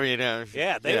they were. I mean,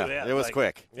 it was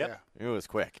quick. Yep. It was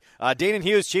quick. Danon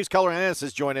Hughes, Chiefs color analyst,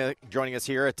 is joining us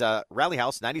here at Rally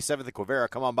House, 97th and Quivira.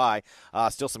 Come on by.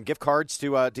 Still some gift cards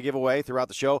to give away throughout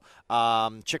the show.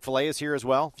 Chick-fil-A is here as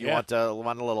well. If you want a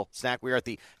little snack, we are at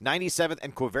the 97th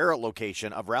and Quivira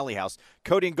location of Rally House.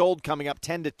 Cody and Gold coming up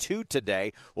 10 to 2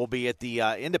 today. We'll be at the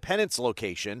Independence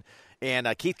location. And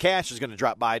Keith Cash is going to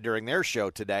drop by during their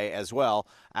show today as well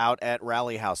out at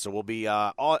Rally House. So we'll be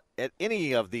at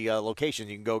any of the locations.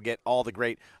 You can go get all the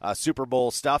great Super Bowl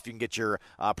stuff. You can get your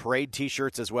parade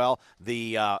T-shirts as well.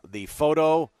 The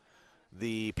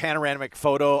panoramic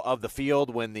photo of the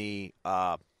field when the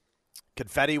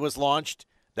confetti was launched.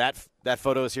 That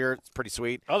photo is here. It's pretty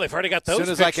sweet. Oh, they've already got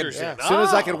those pictures in. As soon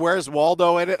as I can "Where's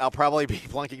Waldo" in it, I'll probably be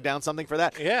plunking down something for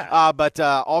that. Yeah. But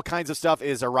all kinds of stuff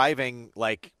is arriving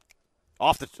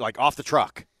off the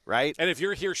truck, right? And if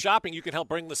you're here shopping, you can help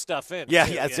bring the stuff in.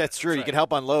 Yeah, that's true. You can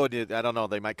help unload. I don't know.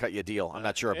 They might cut you a deal. I'm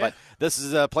not sure. But this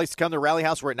is a place to come to Rally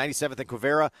House. We're at 97th and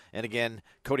Quivira. And again,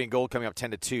 Cody and Gold coming up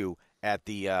 10 to 2 at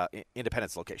the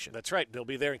Independence location. That's right. They'll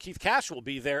be there, and Keith Cash will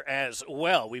be there as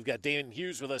well. We've got Danon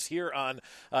Hughes with us here on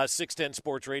 610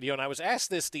 Sports Radio, and I was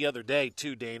asked this the other day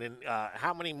too, Danon.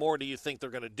 How many more do you think they're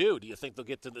going to do? Do you think they'll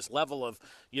get to this level of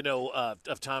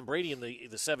of Tom Brady and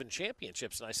the 7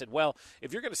 championships? And I said, well,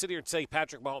 if you're going to sit here and say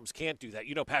Patrick Mahomes can't do that,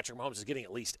 Patrick Mahomes is getting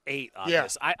at least 8 on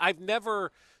this. I've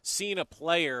never seen a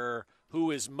player who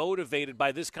is motivated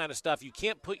by this kind of stuff. You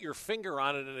can't put your finger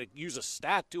on it and use a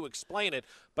stat to explain it,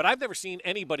 but I've never seen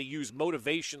anybody use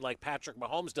motivation like Patrick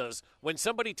Mahomes does. When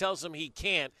somebody tells him he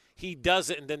can't, he does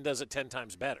it and then does it 10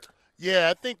 times better.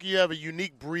 Yeah, I think you have a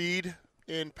unique breed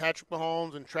in Patrick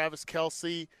Mahomes and Travis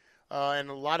Kelce and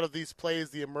a lot of these players,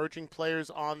 the emerging players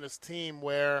on this team,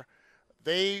 where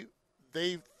they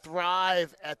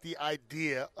thrive at the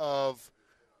idea of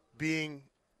being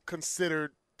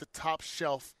considered the top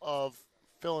shelf of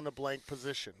fill in the blank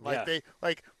position.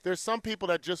 There's some people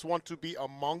that just want to be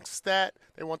amongst that.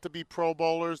 They want to be Pro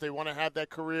Bowlers. They want to have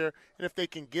that career. And if they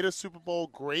can get a Super Bowl,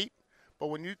 great. But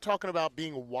when you're talking about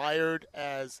being wired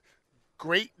as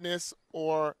greatness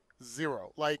or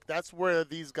zero, that's where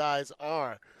these guys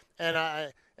are. And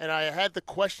I had the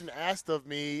question asked of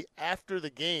me after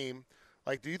the game,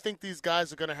 do you think these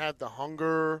guys are going to have the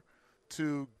hunger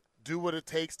to do what it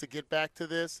takes to get back to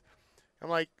this? I'm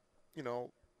like,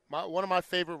 one of my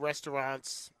favorite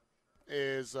restaurants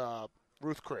is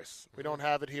Ruth Chris. We don't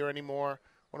have it here anymore.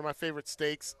 One of my favorite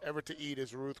steaks ever to eat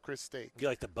is Ruth Chris steak. You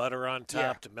like the butter on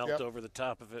top to melt over the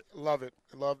top of it? Love it.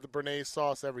 I love the béarnaise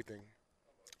sauce, everything.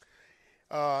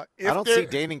 I don't see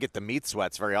Danon get the meat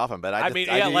sweats very often, but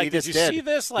did you see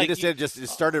this? He just did. It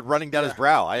started running down his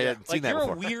brow. I hadn't seen that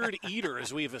before. You're a weird eater,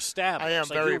 as we've established. I am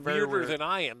very, you're very weirder weird. than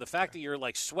I am. The fact that you're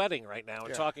sweating right now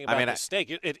and talking about the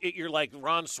steak, you're like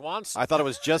Ron Swanson. I thought it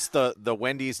was just the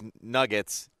Wendy's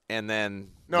nuggets, and then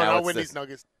no Wendy's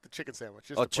nuggets. The chicken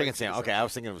sandwich. Oh, chicken sandwich. Okay, I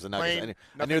was thinking it was a nugget.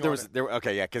 I knew there was.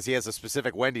 Okay, yeah, because he has a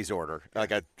specific Wendy's order,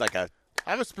 like a. I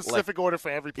have a specific order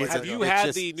for every place. Have you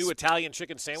had the new Italian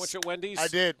chicken sandwich at Wendy's? I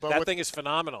did. But that thing is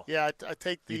phenomenal. Yeah, I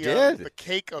take the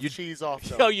cake of cheese off.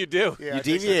 Though. Oh, you do? Yeah, you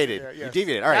deviated. Yeah. You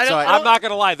deviated. All right, I'm not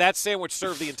going to lie. That sandwich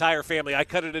served the entire family. I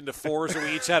cut it into 4s, and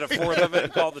we each had a 4th of it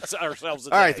and called ourselves a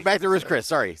day. All right, back to Ruth Chris.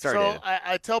 Sorry. So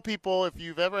I tell people, if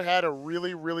you've ever had a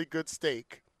really, really good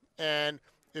steak, and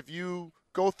if you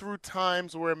go through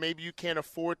times where maybe you can't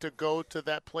afford to go to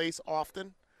that place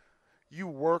often, you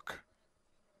work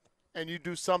and you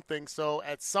do something, so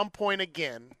at some point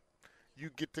again, you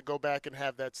get to go back and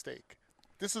have that steak.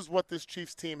 This is what this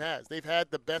Chiefs team has. They've had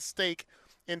the best steak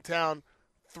in town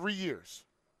 3 years.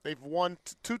 They've won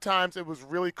 2 times. It was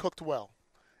really cooked well.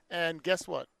 And guess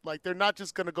what? Like, they're not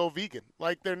just going to go vegan.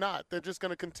 Like, they're not. They're just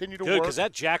going to continue to work. Good, because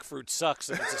that jackfruit sucks,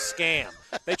 and it's a scam.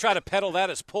 They try to peddle that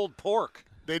as pulled pork.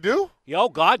 They do? Oh,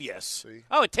 God, yes. See?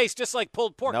 Oh, it tastes just like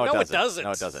pulled pork. No, it doesn't.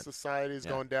 No, it doesn't. Society's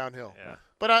going downhill. Yeah.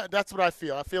 But that's what I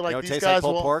feel. I feel like these taste guys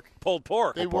like pulled pork? Pulled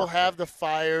pork. They will have the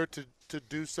fire to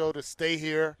do so, to stay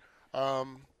here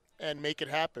and make it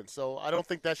happen. So I don't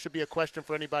think that should be a question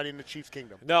for anybody in the Chiefs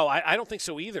kingdom. No, I don't think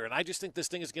so either. And I just think this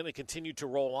thing is going to continue to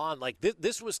roll on. Like,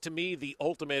 this was, to me, the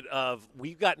ultimate of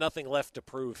we've got nothing left to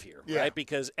prove here, right?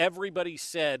 Because everybody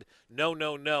said no,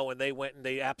 and they went and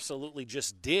they absolutely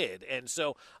just did. And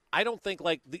so I don't think,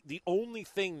 like, the only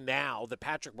thing now that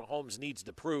Patrick Mahomes needs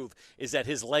to prove is that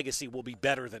his legacy will be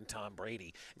better than Tom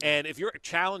Brady. And if you're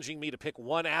challenging me to pick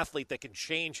one athlete that can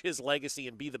change his legacy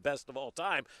and be the best of all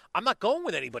time, I'm not going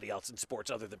with anybody else in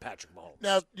sports other than Patrick Mahomes.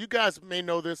 Now, you guys may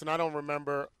know this, and I don't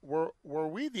remember. Were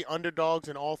we the underdogs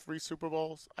in all 3 Super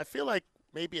Bowls? I feel like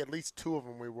maybe at least 2 of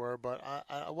them we were, but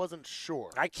I wasn't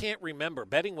sure. I can't remember.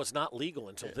 Betting was not legal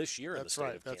until this year in the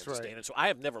state of Kansas State, and so I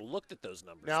have never looked at those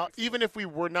numbers. Now, before. even if we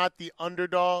were not the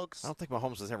underdogs, I don't think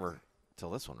Mahomes was ever till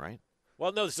this one, right?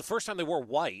 Well, no, this is the first time they wore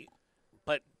white,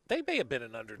 but they may have been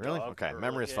an underdog. Really? Okay,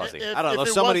 memory is fuzzy. If, I don't know.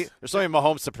 There's so many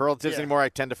Mahomes superlatives anymore. I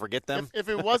tend to forget them. If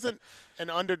it wasn't an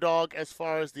underdog as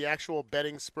far as the actual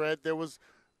betting spread, there was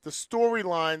the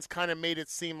storylines kind of made it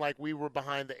seem like we were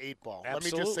behind the 8 ball.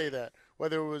 Absolutely. Let me just say that.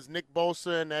 Whether it was Nick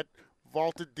Bosa and that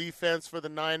vaulted defense for the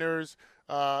Niners,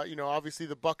 obviously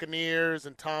the Buccaneers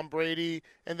and Tom Brady,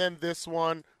 and then this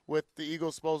one with the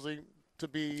Eagles supposedly to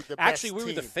be the best Actually, we team.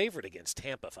 were the favorite against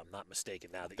Tampa, if I'm not mistaken,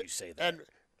 now that you say that. And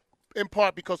in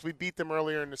part because we beat them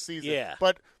earlier in the season. Yeah.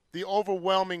 But the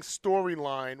overwhelming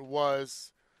storyline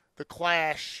was the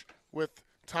clash with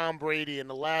Tom Brady, and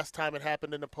the last time it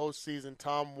happened in the postseason,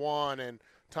 Tom won, and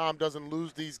Tom doesn't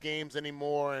lose these games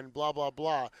anymore, and blah, blah,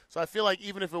 blah. So I feel like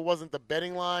even if it wasn't the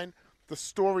betting line, the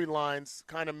storylines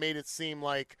kind of made it seem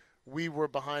like we were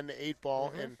behind the 8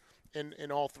 ball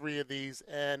in all 3 of these.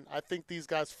 And I think these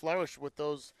guys flourish with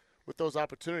those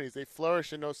opportunities. They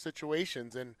flourish in those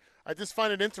situations. And I just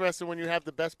find it interesting when you have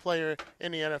the best player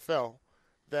in the NFL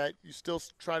that you still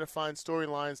try to find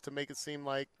storylines to make it seem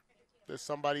like there's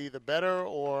somebody either better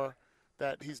or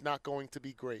that he's not going to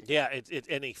be great. Yeah,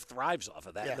 and he thrives off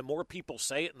of that. Yeah. And the more people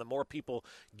say it and the more people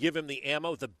give him the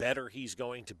ammo, the better he's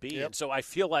going to be. Yep. And so I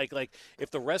feel like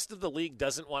if the rest of the league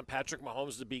doesn't want Patrick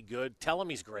Mahomes to be good, tell him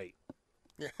he's great.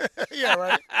 Yeah,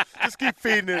 right. Just keep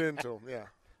feeding it into him. Yeah.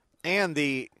 And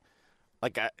we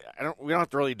don't have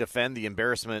to really defend the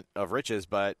embarrassment of riches,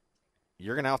 but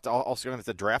you're going to have to also have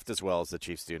to draft as well as the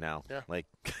Chiefs do now. Yeah.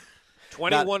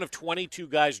 21 of 22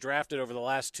 guys drafted over the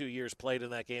last 2 years played in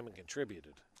that game and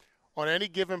contributed. On any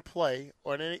given play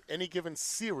or in any given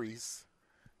series,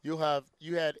 you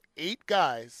had 8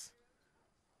 guys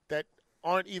that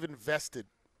aren't even vested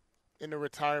in the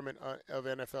retirement of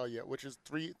NFL yet, which is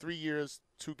 3 years,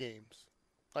 2 games.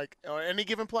 Like on any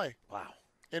given play. Wow.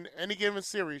 In any given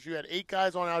series, you had 8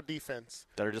 guys on our defense.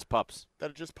 That are just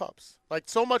pups. Like,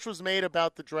 so much was made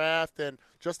about the draft, and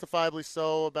justifiably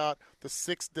so, about the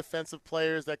 6 defensive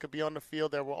players that could be on the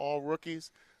field that were all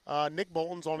rookies. Nick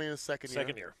Bolton's only in his second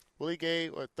year. Willie Gay,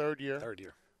 third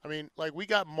year. I mean, like, we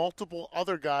got multiple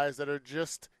other guys that are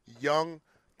just young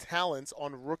talents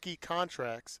on rookie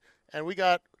contracts. And we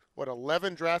got,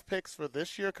 11 draft picks for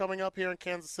this year coming up here in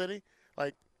Kansas City?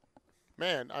 Like,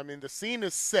 man, I mean, the scene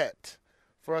is set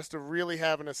for us to really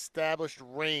have an established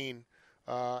reign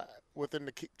within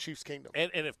the Chiefs' kingdom. And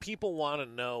if people want to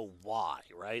know why,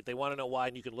 right? They want to know why,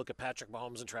 and you can look at Patrick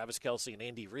Mahomes and Travis Kelce and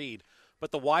Andy Reid.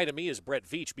 But the why to me is Brett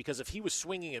Veach, because if he was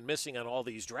swinging and missing on all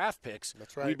these draft picks,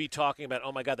 That's right. we'd be talking about,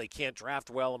 oh, my God, they can't draft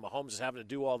well, and Mahomes is having to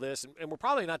do all this. And we're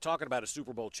probably not talking about a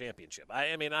Super Bowl championship.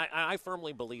 I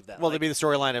firmly believe that. Well, there'd be the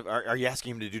storyline of, are you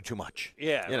asking him to do too much?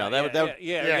 Yeah. You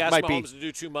ask might Mahomes be. to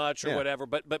do too much or whatever.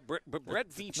 But Brett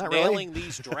Veach Not nailing really.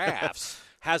 these drafts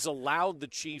has allowed the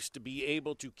Chiefs to be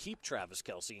able to keep Travis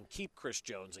Kelce and keep Chris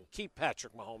Jones and keep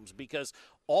Patrick Mahomes, because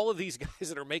all of these guys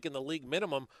that are making the league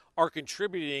minimum are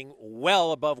contributing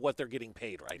well above what they're getting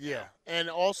paid right now. Yeah, and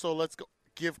also let's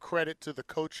give credit to the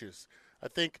coaches. I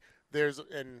think there's,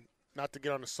 and not to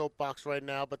get on the soapbox right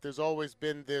now, but there's always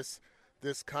been this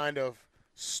kind of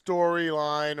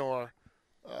storyline or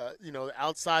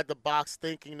outside the box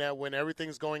thinking that when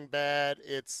everything's going bad,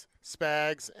 it's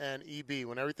Spags and EB.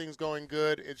 When everything's going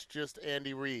good, it's just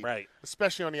Andy Reid. Right.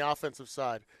 Especially on the offensive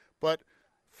side. But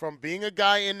from being a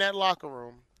guy in that locker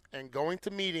room and going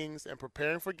to meetings and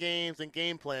preparing for games and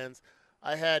game plans,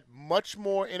 I had much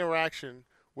more interaction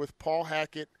with Paul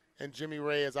Hackett and Jimmy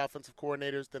Ray as offensive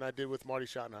coordinators than I did with Marty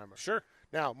Schottenheimer. Sure.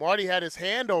 Now, Marty had his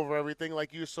hand over everything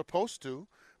like you're supposed to,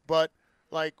 but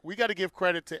we got to give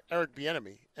credit to Eric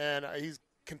Bieniemy, and he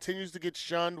continues to get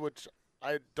shunned, which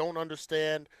I don't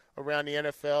understand around the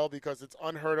NFL, because it's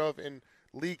unheard of in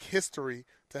league history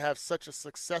to have such a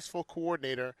successful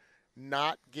coordinator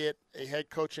not get a head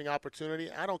coaching opportunity.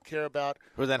 I don't care about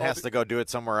who then has to go do it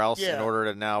somewhere else in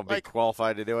order to now be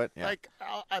qualified to do it. Yeah.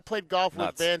 I played golf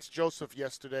Nuts. with Vance Joseph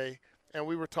yesterday, and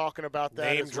we were talking about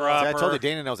that. Name as dropper. well. I told you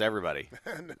Dana knows everybody.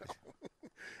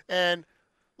 And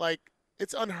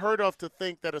it's unheard of to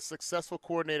think that a successful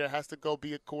coordinator has to go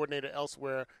be a coordinator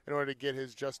elsewhere in order to get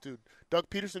his just due. Doug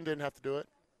Peterson didn't have to do it.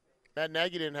 Matt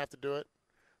Nagy didn't have to do it.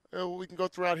 We can go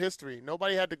throughout history.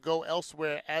 Nobody had to go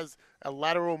elsewhere as a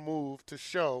lateral move to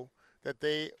show that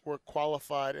they were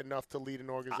qualified enough to lead an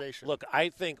organization. Look, I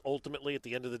think ultimately at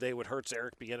the end of the day what hurts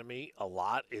Eric Bieniemy a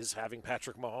lot is having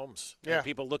Patrick Mahomes. Yeah. And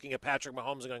people looking at Patrick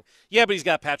Mahomes and going, yeah, but he's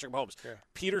got Patrick Mahomes. Yeah.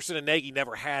 Peterson and Nagy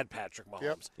never had Patrick Mahomes.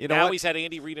 Yep. You know now what? he's had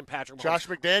Andy Reid and Patrick Mahomes. Josh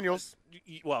McDaniels.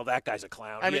 Well, that guy's a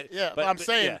clown. I mean, but I'm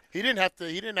saying yeah. he didn't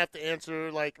have to answer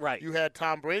like Right. you had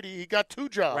Tom Brady. He got 2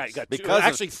 jobs. Right, got Because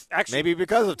actually, maybe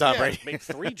because of Tom Yeah. Brady. make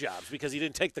 3 jobs because he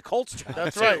didn't take the Colts job.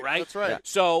 That's too, right. right. That's right. Yeah.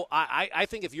 So I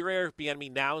think if you're Eric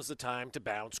Bieniemy, now is the time to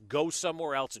bounce, go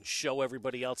somewhere else, and show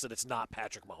everybody else that it's not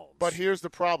Patrick Mahomes. But here's the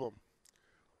problem.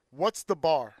 What's the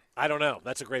bar? I don't know.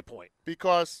 That's a great point.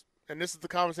 Because, and this is the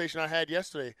conversation I had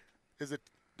yesterday,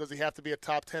 does he have to be a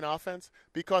top 10 offense?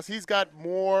 Because he's got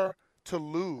more to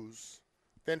lose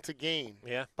than to gain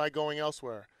by going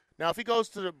elsewhere. Now, if he goes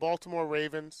to the Baltimore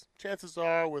Ravens, chances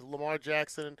are with Lamar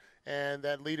Jackson and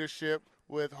that leadership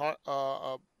with John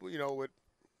Harbaugh.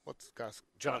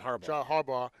 John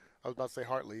Harbaugh. I was about to say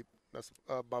Hartley. That's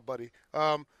my buddy.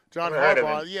 John Never heard of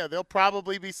Harbaugh. him. Yeah, they'll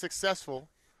probably be successful.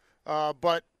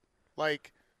 But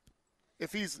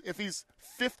if he's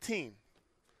 15,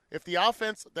 if the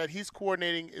offense that he's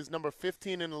coordinating is number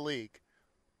 15 in the league,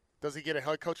 does he get a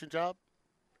head coaching job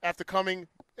after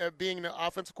being the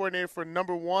offensive coordinator for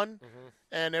number 1?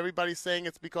 And everybody's saying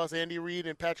it's because Andy Reid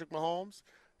and Patrick Mahomes?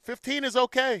 15 is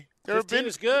okay. 15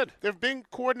 is good. There have been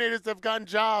coordinators that have gotten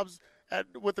jobs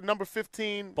with the number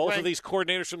 15. Both ranked. of these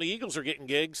coordinators from the Eagles are getting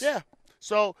gigs. Yeah.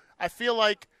 So I feel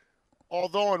like,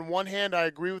 although on one hand I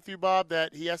agree with you, Bob,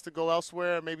 that he has to go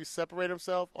elsewhere and maybe separate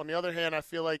himself, on the other hand I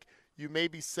feel like you may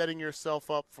be setting yourself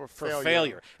up for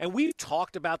failure. And we've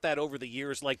talked about that over the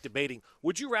years, like debating,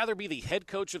 would you rather be the head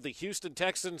coach of the Houston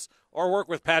Texans or work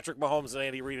with Patrick Mahomes and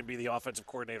Andy Reid and be the offensive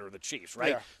coordinator of the Chiefs,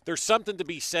 right? Yeah. There's something to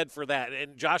be said for that.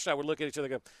 And Josh and I would look at each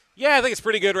other and go, yeah, I think it's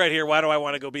pretty good right here. Why do I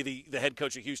want to go be the head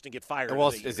coach of Houston and get fired? Well,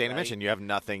 in the as year, Dana right? mentioned, you have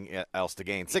nothing else to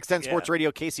gain. 610 Sports Radio,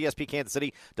 KCSP Kansas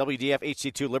City, WDF,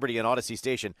 HC2, Liberty, and Odyssey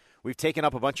Station. We've taken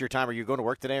up a bunch of your time. Are you going to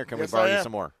work today, or can Yes, we borrow I you am.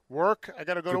 some more? Work. I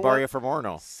got to go Can to we borrow work. you for more or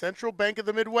no? Central Bank of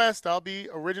the Midwest. I'll be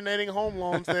originating home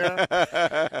loans there.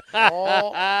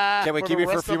 Can we keep you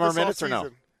for a few more minutes or no?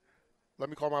 Let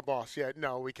me call my boss. Yeah,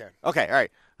 no, we can. Okay, all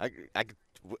right.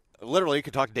 Literally, you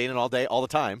can talk to Dana all day, all the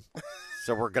time.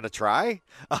 So we're going to try.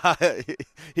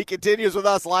 He continues with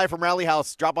us live from Rally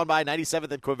House. Drop on by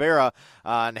 97th and Quivira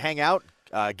and hang out.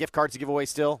 Gift cards to give away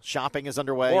still. Shopping is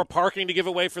underway. More parking to give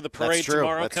away for the parade That's true.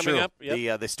 tomorrow That's coming true. up.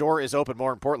 Yep. The store is open,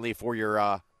 more importantly, for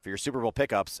your Super Bowl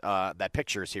pickups. That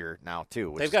picture's here now,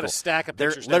 too. They've got a stack of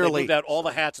pictures. They're literally they moved out all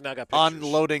the hats and now got pictures.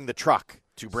 unloading the truck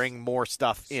to bring more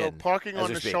stuff in. So parking as on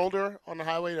we the speak. shoulder on the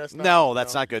highway, that's not No,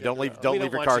 that's not good. can't Don't do leave that. don't We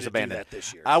leave don't your want cars you to do abandoned. that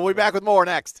this year. We'll be back with more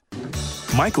next.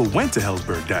 Michael went to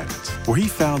Helzberg Diamonds, where he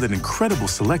found an incredible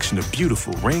selection of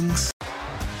beautiful rings,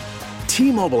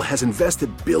 T-Mobile has invested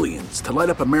billions to light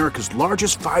up America's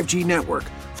largest 5G network,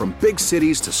 from big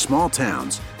cities to small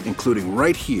towns, including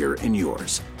right here in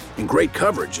yours. And great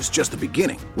coverage is just the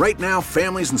beginning. Right now,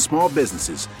 families and small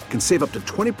businesses can save up to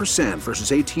 20%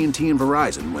 versus AT&T and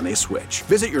Verizon when they switch.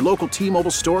 Visit your local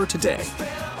T-Mobile store today.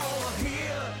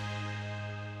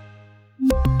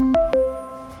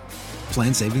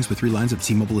 Plan savings with 3 lines of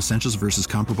T-Mobile Essentials versus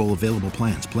comparable available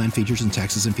plans. Plan features and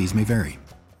taxes and fees may vary.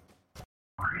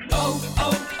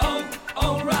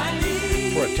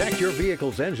 Protect your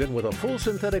vehicle's engine with a full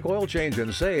synthetic oil change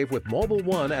and save with Mobil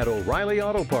 1 at O'Reilly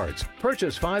Auto Parts.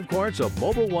 Purchase 5 quarts of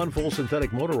Mobil 1 full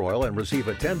synthetic motor oil and receive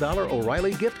a $10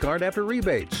 O'Reilly gift card after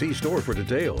rebate. See store for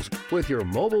details. With your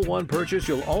Mobil 1 purchase,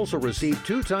 you'll also receive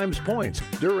 2 times points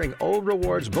during O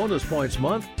Rewards Bonus Points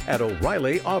Month at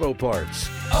O'Reilly Auto Parts.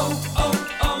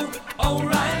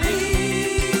 O'Reilly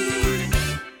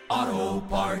Auto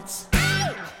Parts.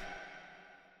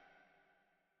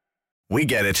 We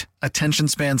get it. Attention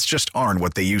spans just aren't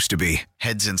what they used to be.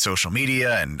 Heads in social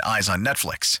media and eyes on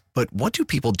Netflix. But what do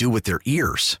people do with their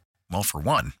ears? Well, for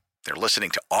one, they're listening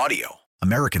to audio.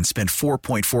 Americans spend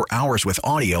 4.4 hours with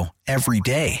audio every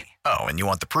day. Oh, and you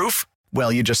want the proof?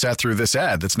 Well, you just sat through this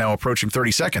ad that's now approaching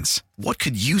 30 seconds. What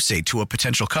could you say to a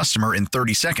potential customer in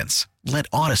 30 seconds? Let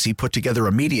Odyssey put together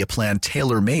a media plan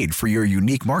tailor-made for your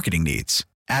unique marketing needs.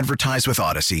 Advertise with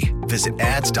Odyssey. Visit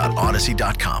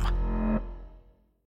ads.odyssey.com.